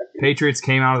good record. Patriots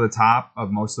came out of the top of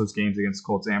most of those games against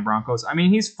Colts and Broncos. I mean,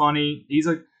 he's funny.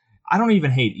 I don't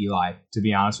even hate Eli, to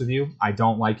be honest with you. I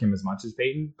don't like him as much as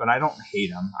Peyton, but I don't hate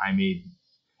him. I mean,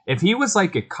 if he was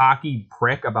like a cocky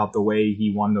prick about the way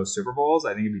he won those Super Bowls,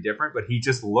 I think it'd be different. But he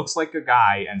just looks like a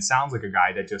guy and sounds like a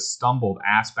guy that just stumbled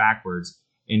ass backwards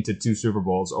into 2 Super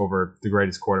Bowls over the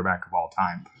greatest quarterback of all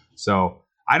time. So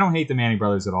I don't hate the Manning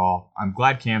brothers at all. I'm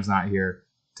glad Cam's not here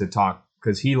to talk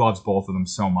because he loves both of them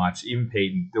so much. Even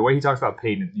Peyton, the way he talks about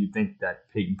Peyton, you'd think that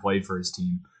Peyton played for his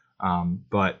team. And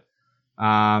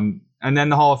then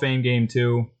the Hall of Fame game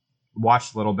too.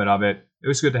 Watched a little bit of it. It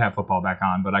was good to have football back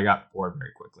on, but I got bored very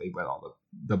quickly with all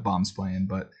the bums playing.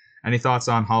 But any thoughts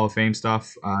on Hall of Fame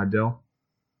stuff, Dill?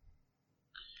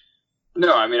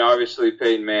 No, I mean obviously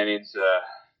Peyton Manning's a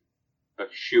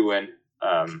shoo-in.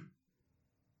 I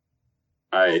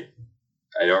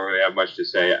don't really have much to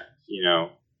say. You know,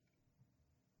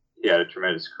 he had a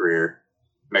tremendous career.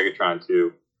 Megatron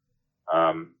too.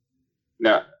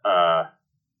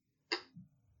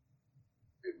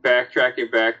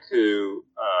 Backtracking back to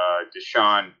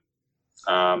Deshaun,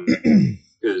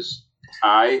 because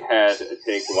I had a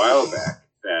take a while back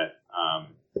that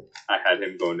I had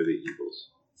him going to the Eagles.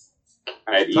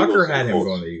 Tucker had him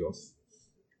going to the Eagles.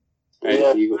 I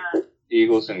had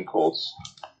Eagles and Colts.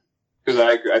 Because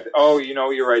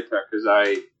you're right, Tuck. Because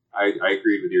I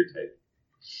agreed with your take.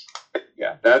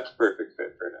 Yeah, that's a perfect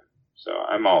fit for him. So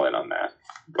I'm all in on that.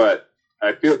 But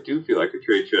I do feel like a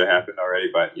trade should have happened already,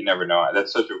 but you never know.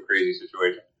 That's such a crazy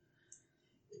situation.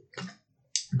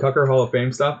 Tucker, Hall of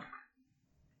Fame stuff?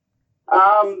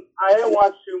 I didn't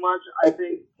watch too much. I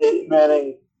think Peyton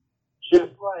Manning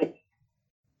just like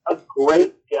a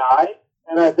great guy,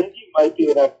 and I think he might be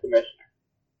the next commissioner.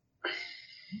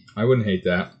 I wouldn't hate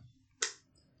that.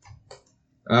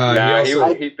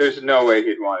 There's no way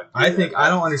he'd want it. I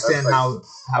don't understand how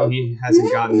he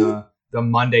hasn't gotten the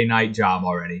Monday night job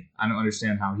already. I don't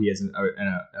understand how he isn't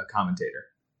a commentator.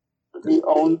 He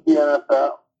owns the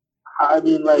NFL. I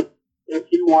mean, if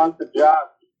he wants a job,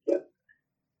 he gets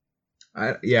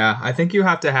I think you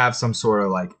have to have some sort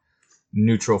of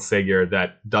neutral figure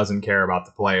that doesn't care about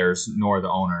the players nor the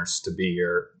owners to be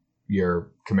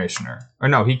your commissioner. Or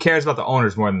no, he cares about the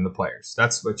owners more than the players.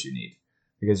 That's what you need.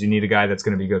 Because you need a guy that's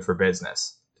going to be good for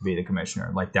business to be the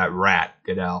commissioner, like that rat,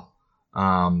 Goodell.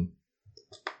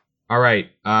 All right.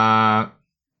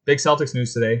 Big Celtics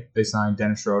news today. They signed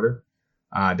Dennis Schroeder.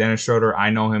 Dennis Schroeder,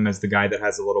 I know him as the guy that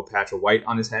has a little patch of white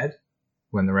on his head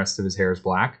when the rest of his hair is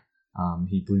black.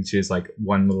 He bleaches like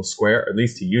one little square, or at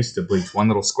least he used to bleach one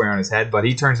little square on his head, but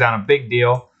he turns down a big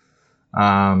deal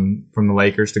from the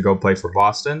Lakers to go play for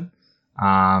Boston.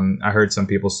 I heard some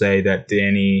people say that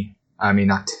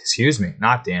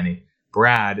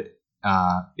Brad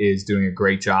is doing a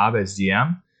great job as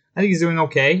GM. I think he's doing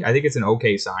okay. I think it's an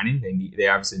okay signing. They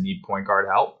obviously need point guard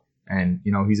help, and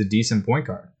he's a decent point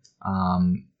guard.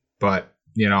 But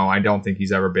I don't think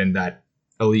he's ever been that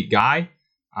elite guy.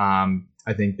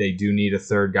 I think they do need a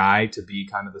third guy to be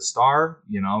kind of the star.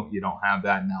 You don't have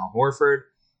that in Al Horford.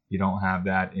 You don't have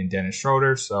that in Dennis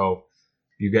Schroeder. So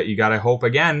you got to hope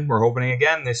again. We're hoping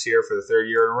again this year for the third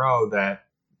year in a row that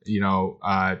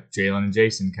Jalen and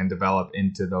Jason can develop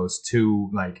into those two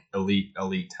like elite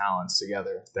talents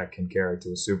together that can carry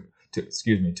to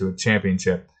a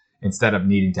championship instead of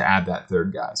needing to add that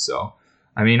third guy. So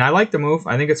I like the move.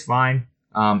 I think it's fine.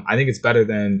 I think it's better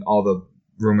than all the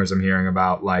rumors I'm hearing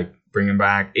about like bringing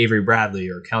back Avery Bradley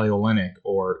or Kelly Olynyk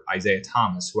or Isaiah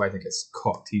Thomas, who I think is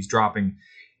cooked. He's dropping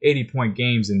 80-point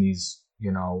games in these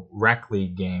rec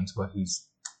league games, but he's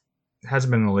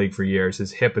hasn't been in the league for years.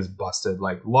 His hip is busted.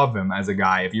 Like, love him as a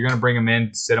guy. If you're going to bring him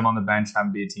in, sit him on the bench, have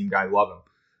him be a team guy, love him.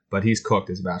 But he's cooked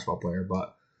as a basketball player.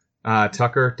 But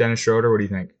Tucker, Dennis Schroeder, what do you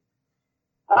think?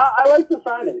 I like the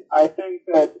signing. I think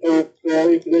that it was the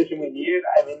early position we needed.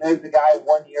 There's a guy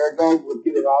 1 year ago was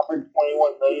getting offered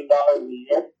 $21 million a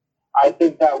year. I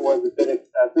think that was a bit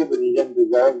excessive, and he didn't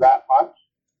deserve that much.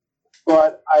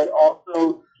 But I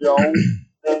also don't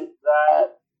think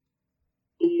that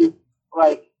he's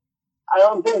like. I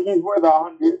don't think he's worth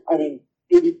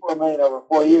 $84 million over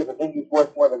 4 years. I think he's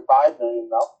worth more than $5 million,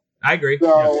 though. I agree.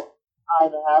 So yeah.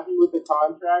 I'm happy with the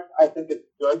contract. I think it's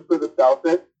good for the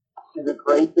Celtics. He's a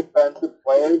great defensive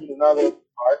player. They're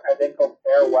smart. I think he'll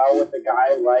pair well with a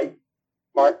guy like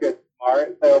Marcus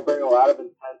Smart. They'll bring a lot of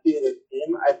intensity to this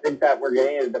team. I think that we're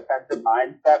getting a defensive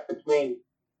mindset between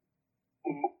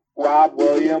Rob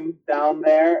Williams down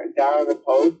on the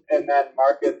post, and then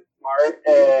Marcus Smart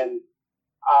and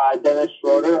Dennis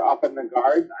Schroeder up in the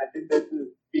guards. I think this is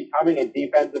becoming a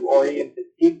defensive-oriented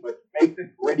team, which makes a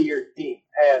grittier team.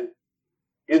 And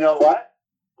you know what?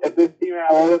 If this team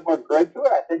had a little bit more grit to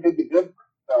it, I think it'd be good.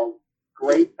 So,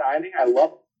 great signing. I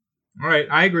love it. All right.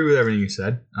 I agree with everything you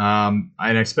said. I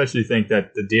especially think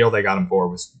that the deal they got him for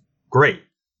was great.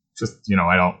 Just,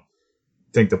 I don't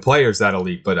think the player's that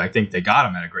elite, but I think they got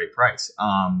him at a great price.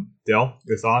 Dill,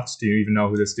 your thoughts? Do you even know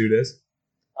who this dude is?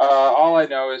 All I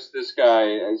know is this guy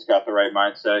has got the right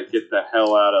mindset. Get the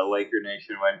hell out of Laker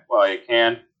Nation while you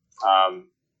can.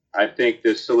 I think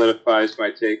this solidifies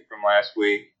my take from last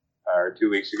week or 2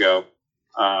 weeks ago.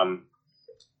 It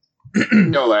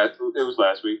was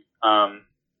last week.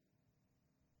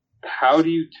 How do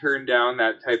you turn down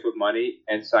that type of money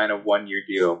and sign a 1-year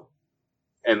deal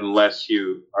unless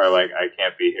you are like, I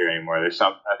can't be here anymore? I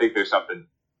think there's something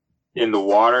in the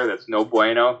water that's no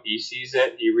bueno. He sees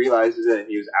it, he realizes it, and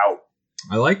he was out.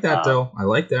 I like that, though. I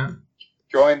like that.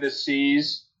 Join the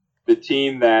C's, the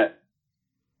team that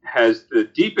has the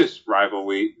deepest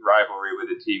rivalry with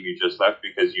the team you just left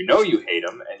because you hate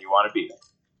them and you want to beat them.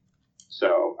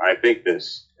 So I think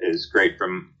this is great for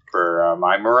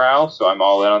my morale. So I'm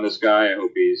all in on this guy. I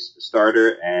hope he's a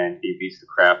starter and he beats the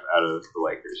crap out of the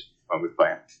Lakers when we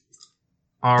play him.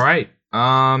 All right.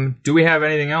 Do we have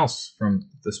anything else from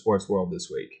the sports world this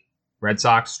week? Red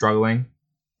Sox struggling,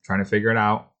 trying to figure it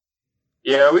out.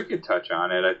 Yeah, we could touch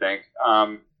on it, I think.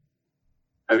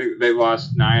 I think they've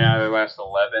lost 9 out of their last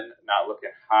 11. Not looking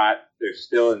hot. They're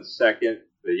still in second.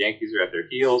 The Yankees are at their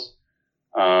heels.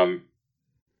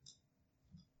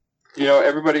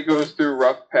 Everybody goes through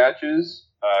rough patches.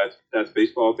 That's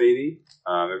baseball, baby.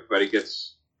 Everybody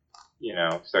gets,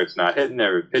 starts not hitting.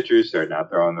 Every pitchers start not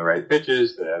throwing the right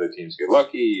pitches. The other teams get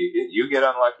lucky. You get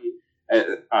unlucky.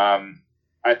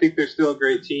 I think they're still a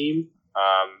great team.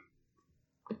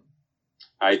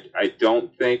 I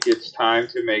don't think it's time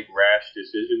to make rash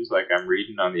decisions like I'm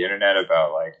reading on the internet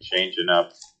about like changing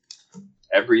up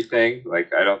everything.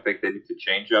 Like I don't think they need to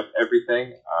change up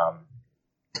everything.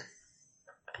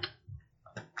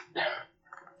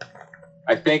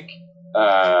 I think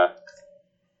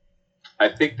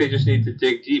they just need to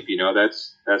dig deep.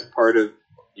 That's part of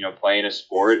playing a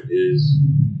sport is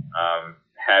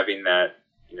having that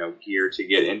gear to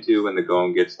get into when the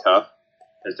going gets tough.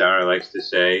 As Downer likes to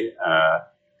say,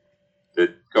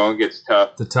 the going gets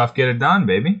tough. The tough get it done,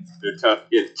 baby. The tough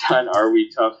get it done. Are we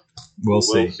tough? We'll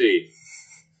see.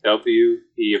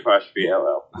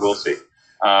 WE''LL. We'll see.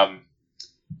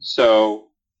 So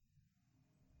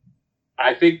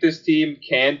I think this team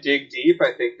can dig deep.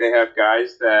 I think they have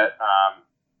guys that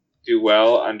do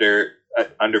well under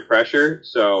pressure.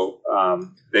 So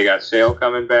they got Sale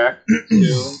coming back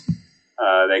soon.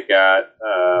 They got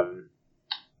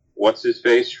what's his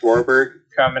face Schwarber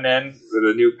coming in with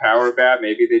a new power bat.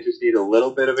 Maybe they just need a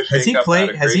little bit of a shake-up.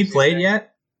 Has he played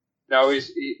yet? No,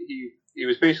 he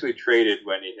was basically traded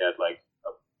when he had like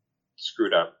a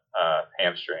screwed up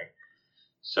hamstring.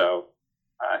 So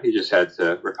he just had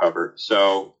to recover.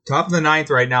 So top of the ninth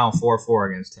right now,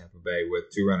 4-4 against Tampa Bay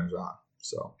with 2 runners on.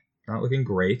 So not looking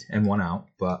great and 1 out,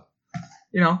 but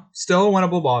still a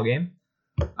winnable ball game.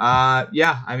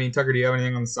 Yeah, I mean, Tucker, do you have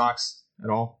anything on the Sox at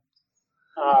all?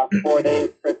 4 days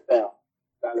for Sale.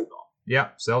 That is all. Yeah,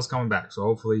 Sale's coming back, so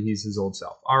hopefully he's his old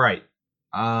self. All right.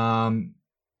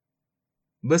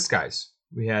 List guys.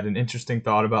 We had an interesting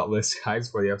thought about list guys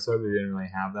for the episode. We didn't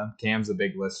really have them. Cam's a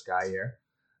big list guy here,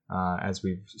 as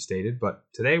we've stated. But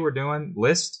today we're doing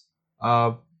list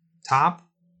of top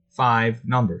 5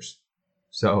 numbers.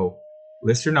 So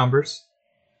list your numbers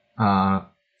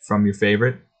from your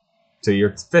favorite to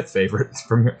your 5th favorite.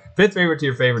 From your 5th favorite to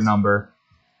your favorite number.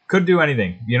 Could do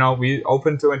anything. We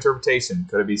open to interpretation.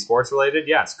 Could it be sports related?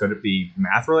 Yes. Could it be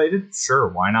math related? Sure.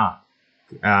 Why not?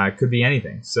 It could be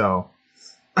anything. So,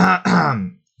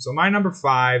 so my number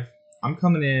 5, I'm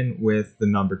coming in with the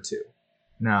number 2.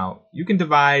 Now, you can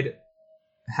divide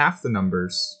half the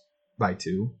numbers by 2.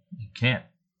 You can't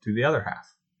do the other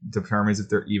half. It determines if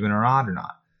they're even or odd or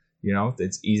not.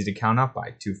 It's easy to count up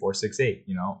by 2, 4, 6, 8.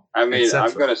 I mean,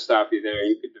 I'm going to stop you there.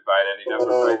 You could divide any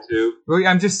number by 2. Well,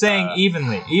 I'm just saying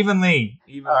evenly. All right,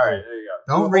 there you go.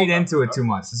 Don't read into it too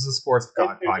much. This is a sports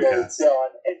podcast.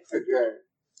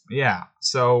 Yeah.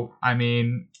 So, I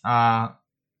mean,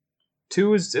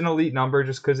 2 is an elite number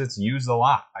just because it's used a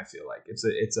lot. I feel like it's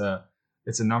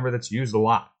a number that's used a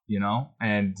lot.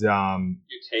 And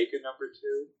you take a number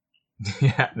 2.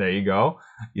 Yeah, there you go.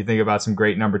 You think about some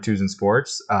great number 2s in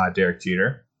sports. Derek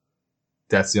Jeter.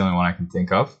 That's the only one I can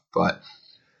think of. But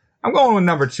I'm going with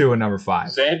number 2 and number 5.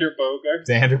 Xander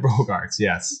Bogaerts,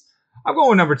 yes. I'm going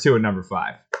with number 2 and number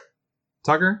 5.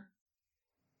 Tucker?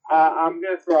 I'm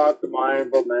going to throw out some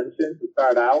honorable mentions to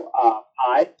start out.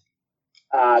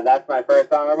 That's my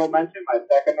first honorable mention. My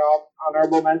second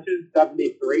honorable mention,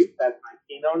 73. That's my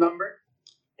Keno number.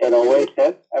 It always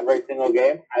hits every single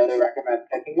game. Highly recommend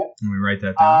picking it. Let me write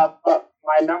that down. But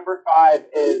my number 5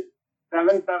 is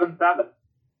 777.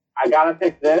 I gotta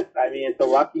pick this. I mean, it's a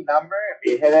lucky number.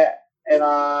 If you hit it in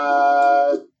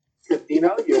a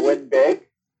casino, you win big.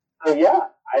 So yeah,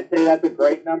 I'd say that's a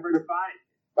great number to find.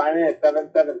 Finding a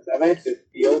 777, it just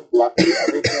feels lucky.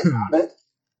 Everything about it.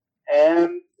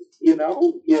 And you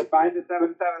find a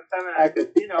 777 at a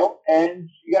casino, and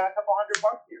you got a couple $100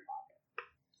 in your pocket.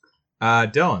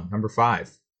 Dylan, number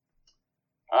 5.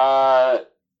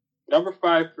 Number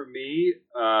 5 for me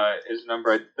is a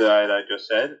number that I just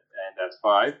said, and that's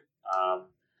 5.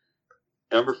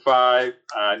 Number 5,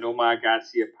 Nomar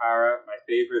Garciaparra, my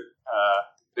favorite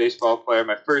baseball player,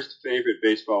 my first favorite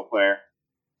baseball player.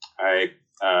 I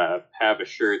have a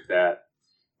shirt that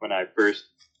when I first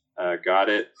got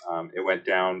it, it went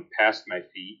down past my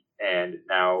feet, and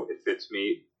now it fits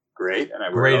me great, and I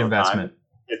wear it all the investment. Time.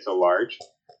 It's a large.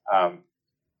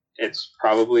 It's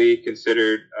probably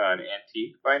considered an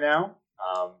antique by now,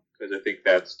 because I think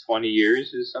that's 20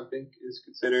 years is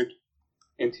considered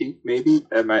antique. Maybe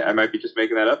I might be just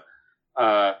making that up.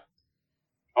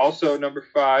 Also, number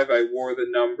 5, I wore the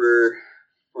number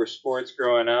for sports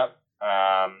growing up,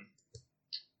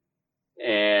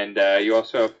 and you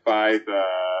also have 5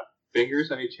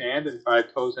 fingers on each hand and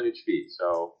 5 toes on each feet.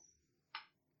 So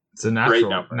it's a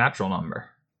natural number.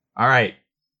 All right.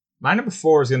 My number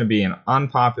 4 is going to be an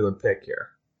unpopular pick here,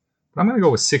 but I'm going to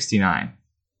go with 69.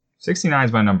 69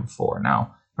 is my number 4.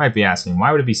 Now, you might be asking,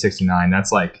 why would it be 69?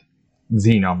 That's like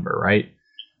the number, right?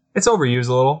 It's overused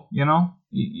a little,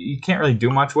 You can't really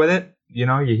do much with it. You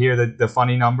hear the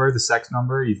funny number, the sex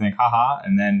number, you think, haha,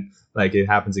 and then like it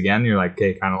happens again. You're like,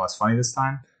 okay, kind of less funny this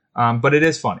time. But it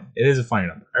is funny. It is a funny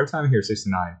number. Every time you hear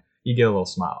 69, you get a little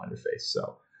smile on your face.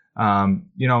 So,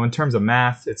 in terms of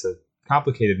math, it's a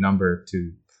complicated number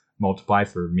to multiply.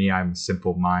 For me, I'm a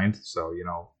simple mind, so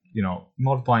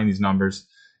multiplying these numbers,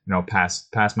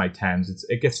 past my tens,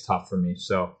 it gets tough for me.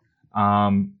 So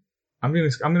I'm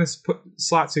gonna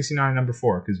slot 69 number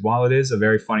 4, because while it is a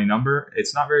very funny number,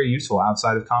 it's not very useful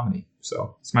outside of comedy.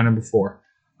 So it's my number 4.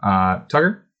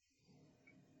 Tucker?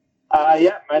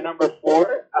 Yeah, my number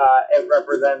 4. It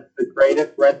represents the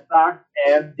greatest Red Sox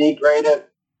and the greatest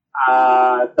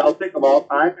Celtic of all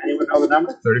time. Anyone know the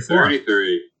number? 34.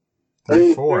 33.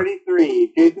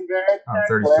 33. Jason Barrett.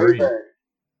 33.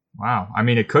 Wow. I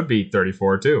mean, it could be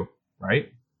 34 too,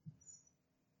 right?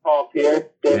 Paul Pierce,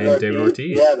 And David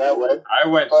Ortiz. Yeah, that would. I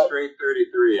went straight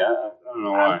 33. I don't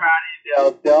know I'm why. proud of you,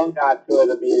 Dylan. Dylan got to it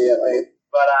immediately.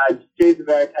 But Jason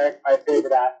Varitek, my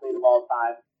favorite athlete of all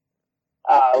time.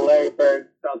 Larry Bird,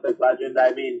 Celtic legend.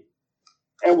 I mean,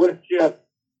 it was just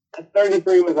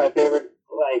 33 was my favorite.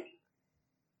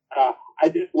 I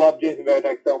just love Jason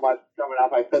Varitek so much coming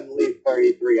up. I couldn't leave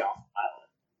 33 off my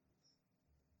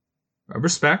list.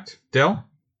 Respect. Dill,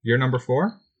 you're number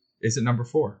 4? Is it number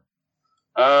 4?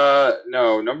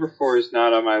 No, number 4 is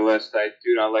not on my list. I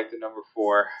do not like the number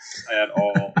 4 at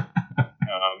all.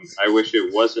 I wish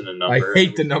it wasn't a number. I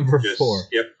hate the number just 4.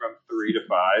 Skip from 3 to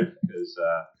 5 because,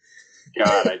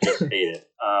 God, I just hate it.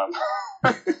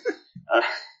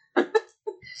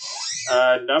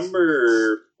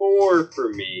 Number 4 for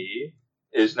me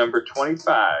is number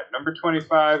 25. Number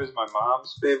 25 is my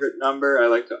mom's favorite number. I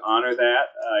like to honor that.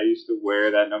 I used to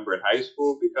wear that number in high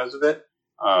school because of it.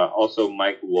 Also,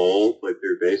 Mike Lowell played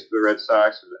third base for the Red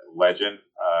Sox, a legend.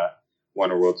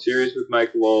 Won a World Series with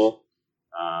Mike Lowell.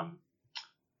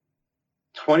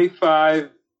 25,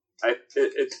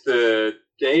 it's the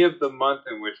day of the month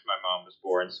in which my mom was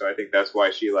born, so I think that's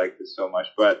why she liked it so much.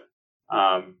 But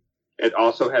it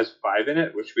also has 5 in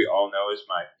it, which we all know is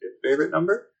my 5th favorite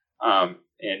number.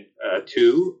 And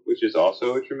 2, which is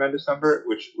also a tremendous number,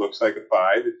 which looks like a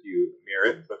 5 if you mirror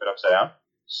it and flip it upside down.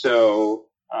 So,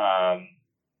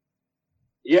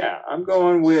 yeah, I'm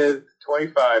going with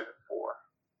 25 and 4.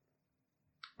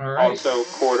 All right. Also,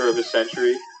 quarter of a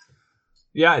century.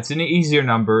 Yeah, it's an easier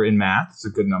number in math. It's a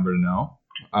good number to know.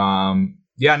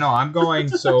 Yeah, no, I'm going.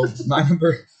 So my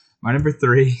number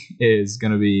 3 is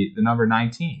going to be the number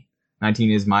 19.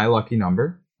 19 is my lucky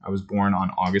number. I was born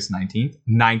on August 19th,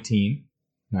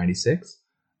 1996.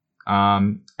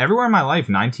 Everywhere in my life,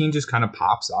 19 just kind of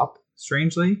pops up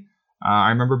strangely. I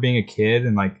remember being a kid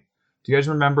and like, do you guys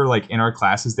remember like in our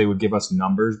classes they would give us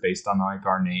numbers based on like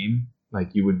our name?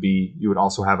 Like you would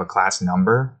also have a class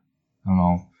number. I don't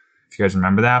know if you guys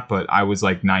remember that, but I was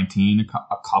like 19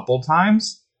 a couple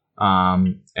times.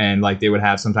 And like they would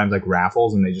have sometimes like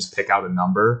raffles and they just pick out a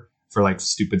number for like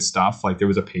stupid stuff. Like there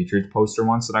was a Patriots poster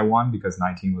once that I won because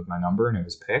 19 was my number and it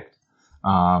was picked.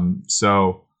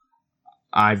 So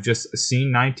I've just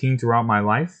seen 19 throughout my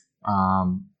life.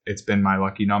 It's been my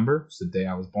lucky number. It's the day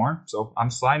I was born. So I'm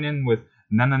sliding in with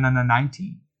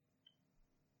 19.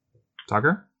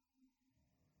 Tucker?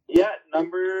 Yeah,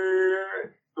 number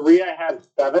 3, I have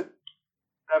 7.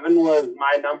 7 was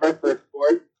my number for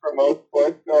sports, for most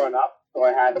sports growing up, so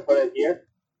I had to put it here.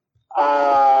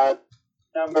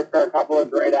 Number for a couple of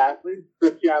great athletes.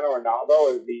 Cristiano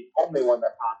Ronaldo is the only one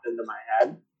that popped into my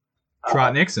head.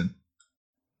 Trot Nixon.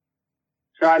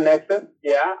 Trot Nixon,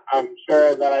 yeah. I'm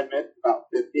sure that I missed about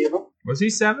 50 of them. Was he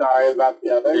 7? Sorry about the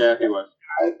others. Yeah, he was.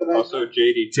 Also,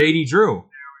 JD Drew.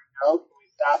 Can we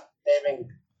stop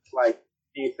naming, like,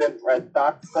 decent Red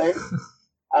Sox players?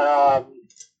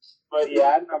 But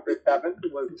yeah, number 7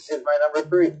 is my number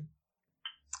 3.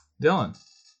 Dylan.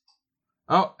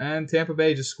 Oh, and Tampa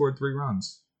Bay just scored 3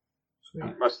 runs.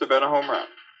 Sweet. Must have been a home run.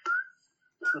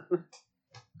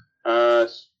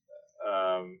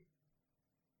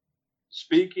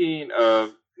 Speaking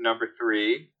of number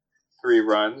 3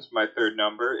 runs, my third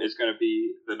number is going to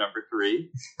be the number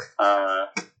 3.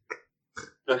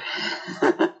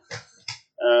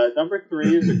 Number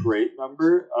 3 is a great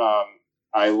number.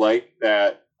 I like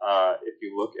that if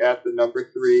you look at the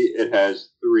number 3, it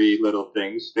has 3 little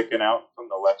things sticking out from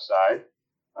the left side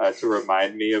to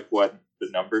remind me of what the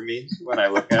number means when I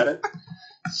look at it.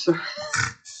 So,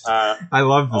 I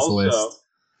love this list.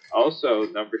 Also,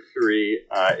 number 3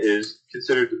 is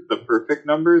considered the perfect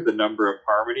number, the number of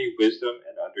harmony, wisdom,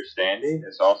 and understanding.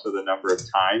 It's also the number of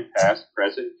time, past,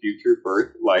 present, future,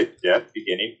 birth, life, death,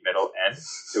 beginning, middle, end.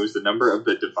 It was the number of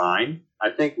the divine. I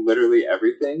think literally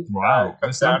everything. Wow,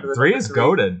 this number 3 is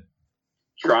goated.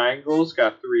 Triangles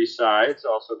got 3 sides,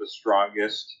 also the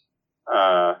strongest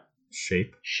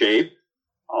shape.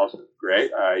 Also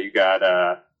great. You got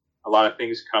a lot of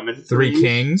things coming. 3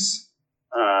 kings.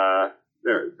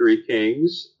 There are 3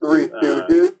 kings. 3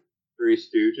 Stooges. 3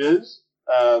 Stooges.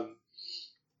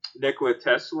 Nikola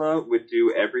Tesla would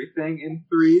do everything in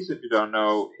 3s. If you don't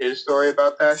know his story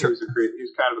about that, he was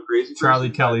kind of a crazy Charlie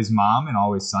person. Kelly's mom and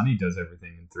Always Sunny does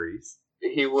everything in 3s.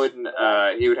 He wouldn't.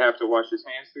 He would have to wash his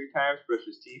hands 3 times, brush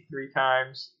his teeth 3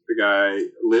 times. The guy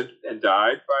lived and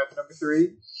died by the number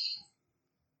 3.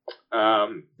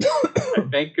 I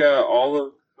think all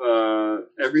of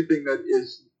everything that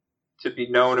is to be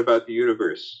known about the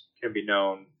universe can be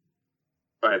known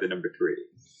by the number 3.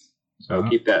 So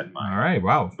keep that in mind. All right,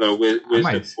 wow. So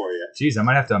wisdom for you. Geez, I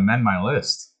might have to amend my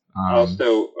list.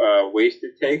 Also,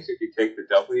 wasted takes. If you take the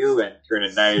W and turn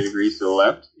it 90 degrees to the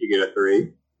left, you get a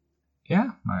 3.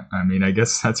 Yeah, I mean, I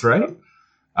guess that's right.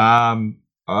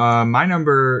 My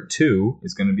number 2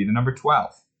 is going to be the number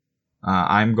 12.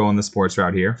 I'm going the sports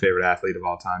route here. Favorite athlete of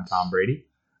all time, Tom Brady.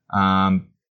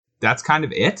 That's kind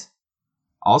of it.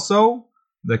 Also,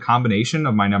 the combination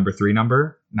of my number 3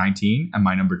 number, 19, and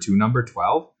my number 2 number,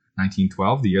 12,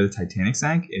 1912, the year the Titanic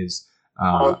sank, is...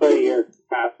 also your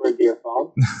password to your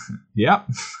phone. Yep.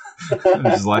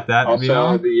 Just let that also be known.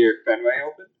 Also the year Fenway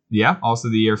opened. Yeah, also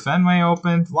the year Fenway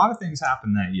opened. A lot of things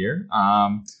happened that year.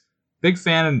 Big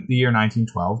fan of the year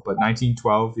 1912, but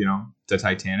 1912, the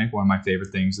Titanic, one of my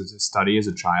favorite things to study as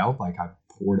a child. Like, I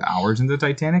poured hours into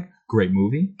Titanic. Great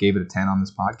movie. Gave it a 10 on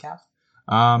this podcast.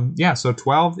 So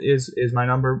 12 is my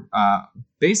number,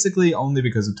 basically only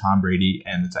because of Tom Brady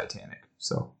and the Titanic.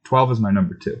 So 12 is my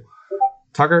number 2.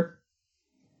 Tucker?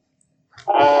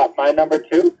 My number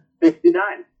 2,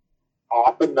 69.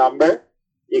 Awesome number.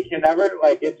 You can never,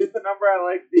 it's just a number I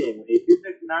like seeing. When you see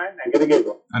 69, I'm going to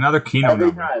giggle. Another Keno Every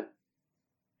number. time.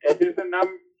 It's just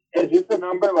a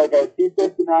number, I see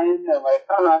 59 and I'm like,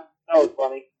 that was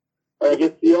funny.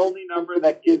 It's the only number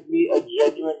that gives me a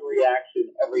genuine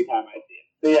reaction every time I see it.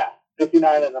 So yeah,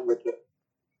 59 and number 2.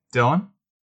 Dylan?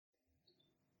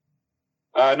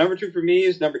 Number 2 for me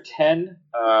is number 10.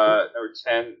 Number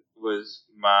 10 was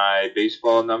my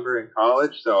baseball number in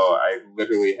college, so I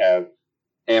literally have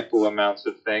ample amounts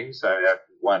of things. I have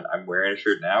one. I'm wearing a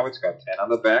shirt now. It's got 10 on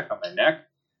the back on my neck.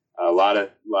 A lot of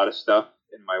stuff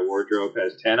in my wardrobe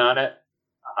has 10 on it,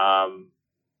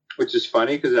 which is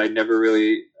funny because I never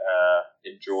really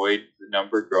enjoyed the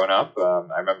number growing up.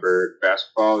 I remember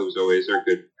basketball. It was always our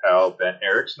good pal Ben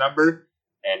Herrick's number,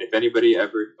 and if anybody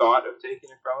ever thought of taking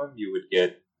it from him, you would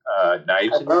get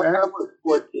knives in your back. I was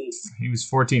 14. He was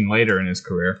 14 later in his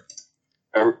career.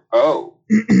 Oh.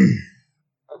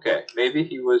 Okay, maybe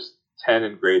he was 10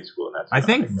 in grade school. And that's I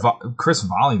think Chris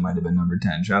Volley might have been number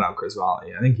 10. Shout out Chris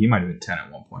Volley. I think he might have been 10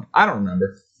 at one point. I don't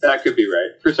remember. That could be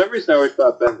right. For some reason, I always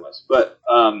thought Ben was. But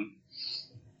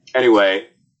anyway,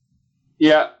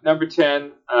 yeah, number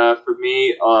 10 for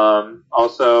me.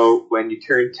 Also, when you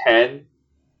turn 10,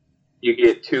 you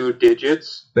get 2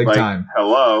 digits. Big time.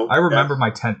 Hello. I remember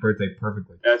my 10th birthday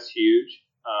perfectly. That's huge.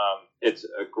 It's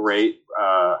a great,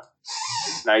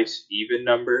 nice, even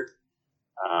number.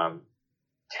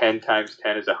 10 times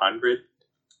 10 is 100.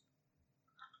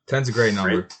 10's a great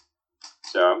number. Right?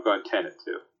 So I'm going 10 and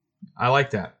 2. I like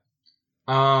that.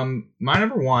 My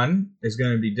number 1 is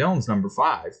going to be Dylan's number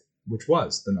 5, which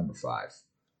was the number 5.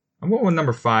 I'm going with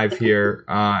number 5 here.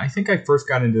 I think I first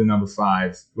got into number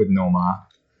 5 with Noma.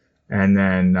 And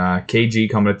then KG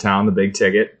coming to town, the big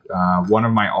ticket. One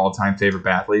of my all-time favorite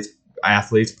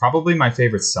athletes, probably my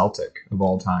favorite Celtic of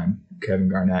all time, Kevin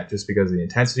Garnett, just because of the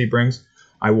intensity he brings.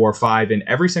 I wore 5 in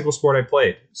every single sport I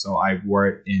played. So I wore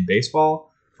it in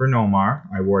baseball for Nomar.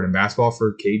 I wore it in basketball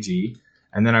for KG.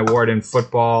 And then I wore it in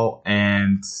football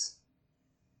and...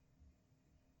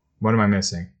 What am I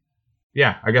missing?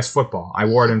 Yeah, I guess football. I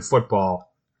wore it in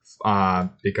football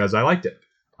because I liked it.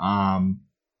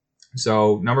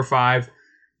 So number 5,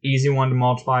 easy one to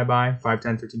multiply by. 5,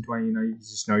 10, 15, 20. You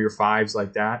just know your 5s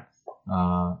like that.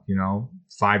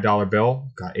 $5 bill.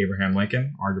 Got Abraham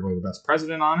Lincoln, arguably the best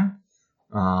president on it.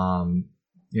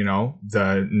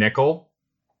 The nickel,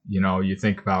 you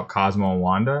think about Cosmo and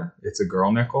Wanda. It's a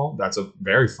girl nickel. That's a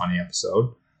very funny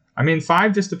episode. I mean,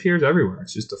 5 just appears everywhere.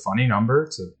 It's just a funny number.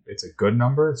 It's a good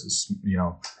number. It's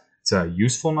a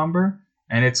useful number,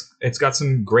 and it's got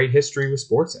some great history with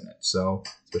sports in it. So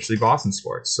especially Boston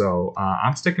sports. So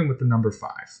I'm sticking with the number 5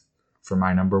 for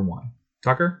my number 1.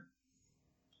 Tucker?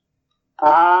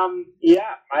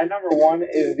 Yeah, my number 1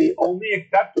 is the only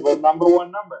acceptable number 1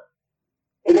 number.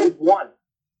 It is 1.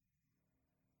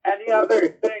 Any other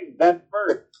thing than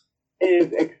first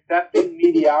is accepting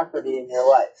mediocrity in your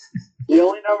life. The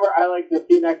only number I like to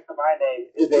see next to my name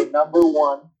is a number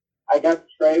 1. I guess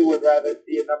Trey would rather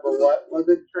see a number, what was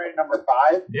it, Trey? Number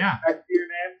 5? Yeah. Next to your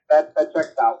name? That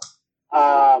checks out.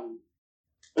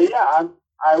 But yeah,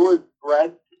 I was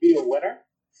bred to be a winner.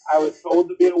 I was told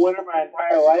to be a winner my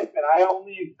entire life, and I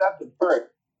only accepted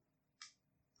first.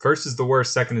 First is the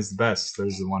worst, second is the best.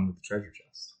 There's the one with the treasure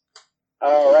chest.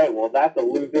 All right, well, that's a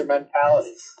loser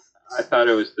mentality. I thought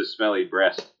it was the smelly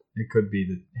breast. It could be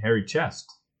the hairy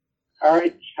chest. All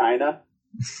right, China.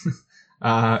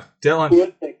 Dylan. Who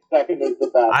would think second is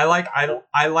the best?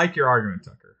 I like your argument,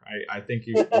 Tucker. I think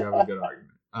you have a good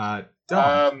argument.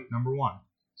 Dylan, number 1.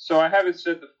 So I haven't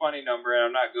said the funny number, and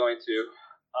I'm not going to.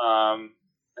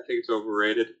 I think it's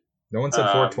overrated. No one said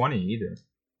 420 either.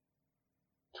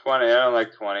 20. I don't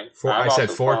like 20. I said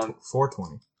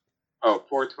 420. Oh,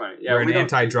 420. Yeah, We're an we don't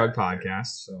anti-drug do that.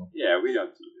 podcast, so Yeah, we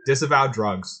don't do that. disavow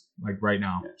drugs. Like right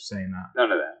now, Yeah. saying that.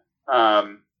 None of that.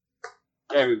 I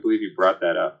can't even believe you brought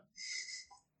that up.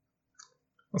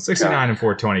 Well, 69 and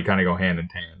 420 kind of go hand in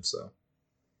hand. So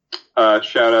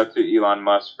Shout out to Elon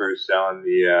Musk for selling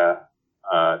the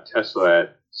Tesla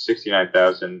at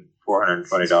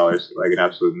 $69,420 like an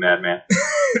absolute madman.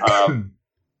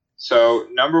 So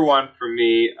number one for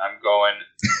me, I'm going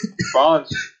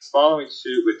following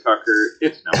suit with Tucker.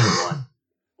 It's number one.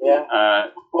 Yeah.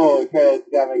 Oh, okay. It's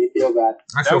gotta make you feel bad.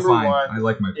 I feel Number fine. one I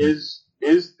like my pick. is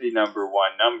the number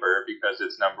one number because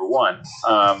it's number one.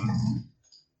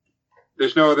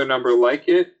 There's no other number like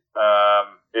it.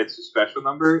 It's a special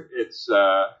number. It's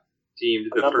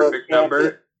deemed the perfect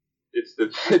number. It's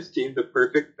deemed the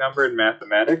perfect number in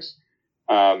mathematics.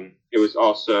 It was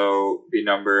also the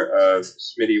number of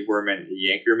Smitty Werman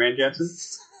Yankerman Jensen.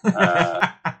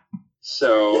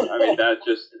 So I mean that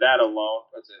alone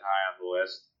puts it high on the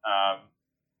list.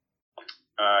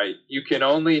 You can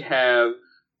only have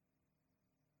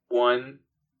one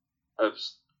of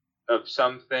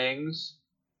some things,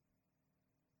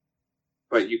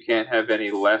 but you can't have any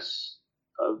less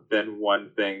than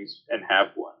one things and have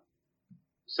one.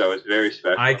 So it's very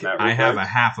special. I in that have regard. a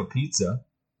half a pizza.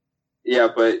 Yeah,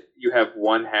 but you have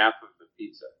one half of the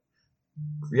pizza.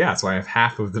 Yeah, so I have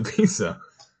half of the pizza.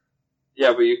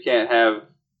 Yeah, but you can't have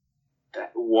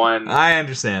one I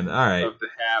understand. All right. of the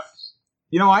halves.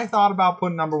 You know, I thought about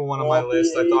putting number one on my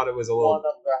list. I thought it was a One little. of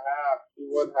the half. You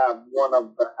would have one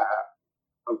of the half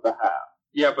of the half.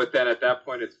 Yeah, but then at that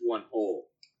point it's one whole.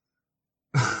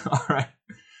 All right.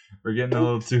 We're getting a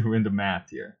little too into math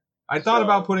here. I thought So-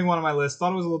 about putting one on my list.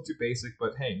 Thought it was a little too basic,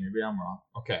 but hey, maybe I'm wrong.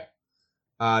 Okay.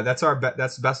 That's our bet.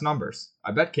 That's the best numbers.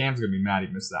 I bet Cam's gonna be mad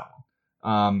he missed that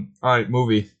one. All right,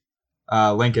 movie.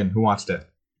 Lincoln. Who watched it?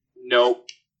 Nope.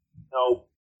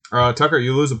 Tucker,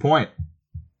 you lose a point.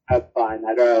 That's fine.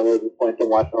 I'd rather lose a point than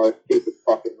watch another stupid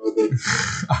fucking movie.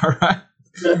 All right.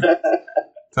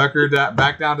 Tucker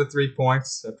back down to 3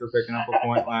 points after picking up a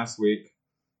point last week.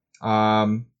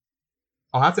 I'll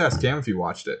have to ask Cam if he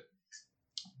watched it.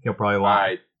 He'll probably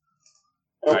lie.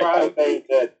 I'll probably say he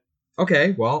did.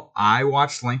 Okay, well, I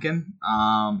watched Lincoln.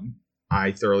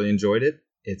 I thoroughly enjoyed it.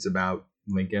 It's about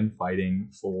Lincoln fighting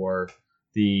for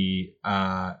the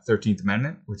 13th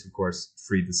Amendment, which of course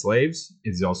freed the slaves.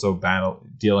 It's also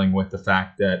dealing with the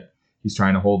fact that he's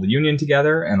trying to hold the Union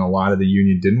together, and a lot of the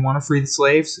Union didn't want to free the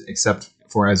slaves, except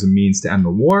for as a means to end the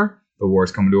war. The war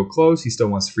is coming to a close. He still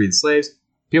wants to free the slaves.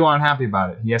 People aren't happy about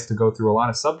it. He has to go through a lot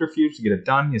of subterfuge to get it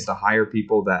done. He has to hire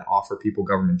people that offer people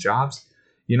government jobs.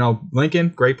 You know, Lincoln,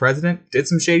 great president, did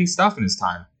some shady stuff in his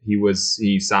time.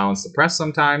 He silenced the press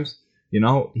sometimes. You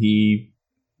know, he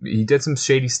did some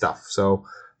shady stuff. So,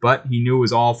 but he knew it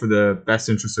was all for the best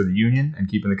interest of the Union and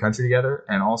keeping the country together,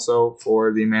 and also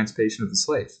for the emancipation of the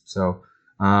slaves. So,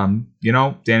 you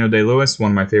know, Daniel Day-Lewis,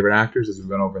 one of my favorite actors, as we've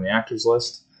gone over in the actors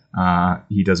list.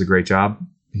 He does a great job.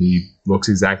 He looks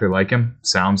exactly like him.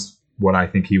 Sounds what I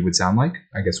think he would sound like.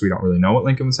 I guess we don't really know what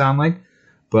Lincoln would sound like,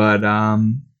 but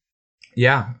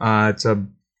it's a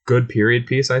good period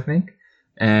piece, I think.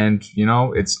 And you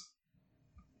know, it's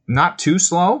not too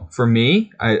slow for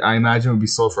me. I imagine it would be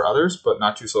slow for others, but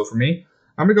not too slow for me.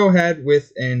 I'm gonna go ahead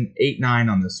with an 8-9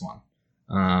 on this one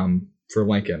for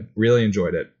Lincoln. Really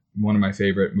enjoyed it. One of my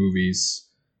favorite movies.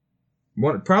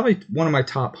 Probably one of my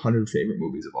top 100 favorite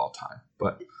movies of all time.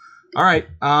 But all right,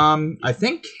 I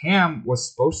think Cam was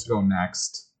supposed to go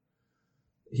next.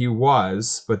 He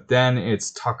was, but then it's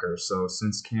Tucker. So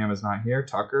since Cam is not here,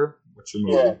 Tucker, what's your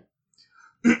movie?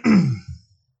 Yeah.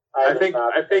 I think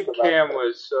Cam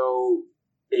was so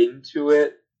into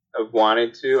it of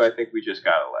wanting to. I think we just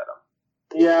gotta let him.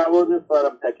 Yeah, we'll just let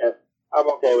him pick it. I'm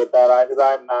okay with that, because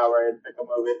I'm not ready to pick a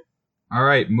movie. All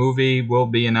right, movie will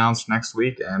be announced next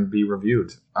week and be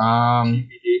reviewed. TBD.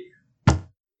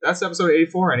 That's episode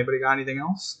 84. Anybody got anything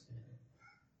else?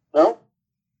 No?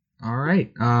 All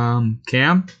right.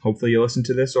 Cam, hopefully you listen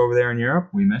to this over there in Europe.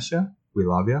 We miss you. We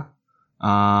love you.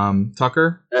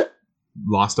 Tucker,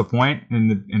 lost a point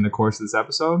in the course of this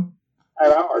episode. I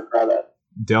don't regret it.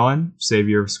 Dylan,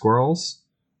 savior of squirrels.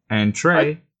 And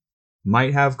Trey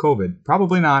might have COVID.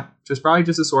 Probably not. Probably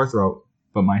just a sore throat,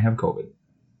 but might have COVID.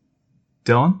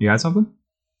 Dylan, you got something?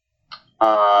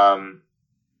 Were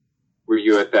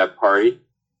you at that party?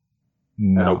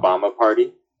 No. An Obama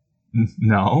party?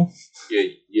 No.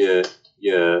 You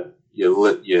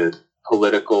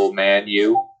political man,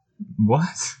 you. What?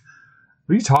 What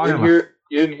are you talking about?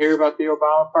 You didn't hear about the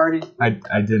Obama party? I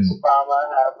didn't.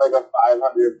 Obama had like a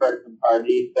 500-person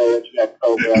party, say that you had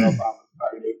COVID at Obama's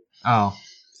party. Oh.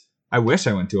 I wish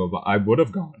I went to I would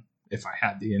have gone if I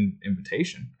had the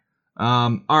invitation.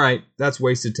 All right, that's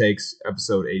Wasted Takes,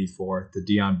 episode 84. The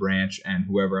Dion Branch and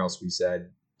whoever else we said,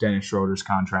 Dennis Schroeder's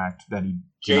contract that he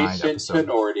denied Jason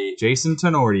Tenorti. Jason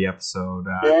Tenorti episode.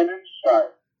 Shannon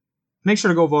Sharp. Make sure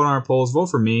to go vote on our polls. Vote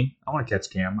for me. I want to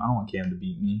catch Cam. I don't want Cam to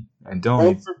beat me. And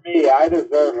don't. Vote for me. I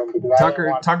deserve him. because I didn't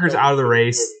want Tucker's to out of the go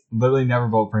race. Literally never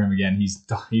vote for him again.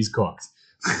 He's cooked.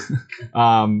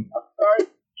 I'm sorry,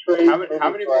 Trey.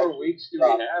 How many more weeks do we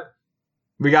have?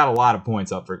 We got a lot of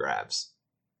points up for grabs.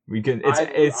 We can. I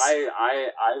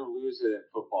lose it in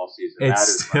football season. That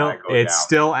is when I go down.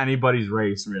 Still anybody's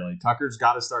race, really. Tucker's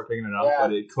got to start picking it up,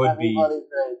 but it could be. Anybody's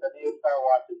race. I need to start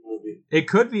watching movies. It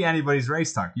could be anybody's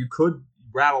race, Tuck. You could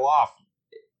rattle off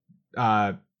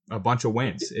a bunch of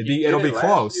wins. It'll be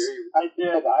close. I did.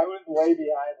 I was way behind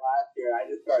last year. I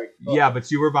just started. Yeah, but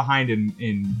you were behind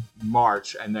in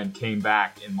March and then came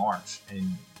back in March, and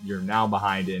you're now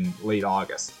behind in late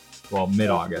August. Well,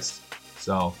 mid-August.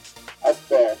 So. That's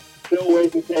fair. Still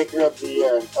Wasted Taker of the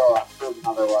year until I'm proven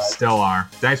otherwise. Still are.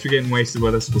 Thanks for getting wasted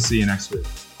with us. We'll see you next week.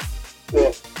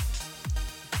 Yeah.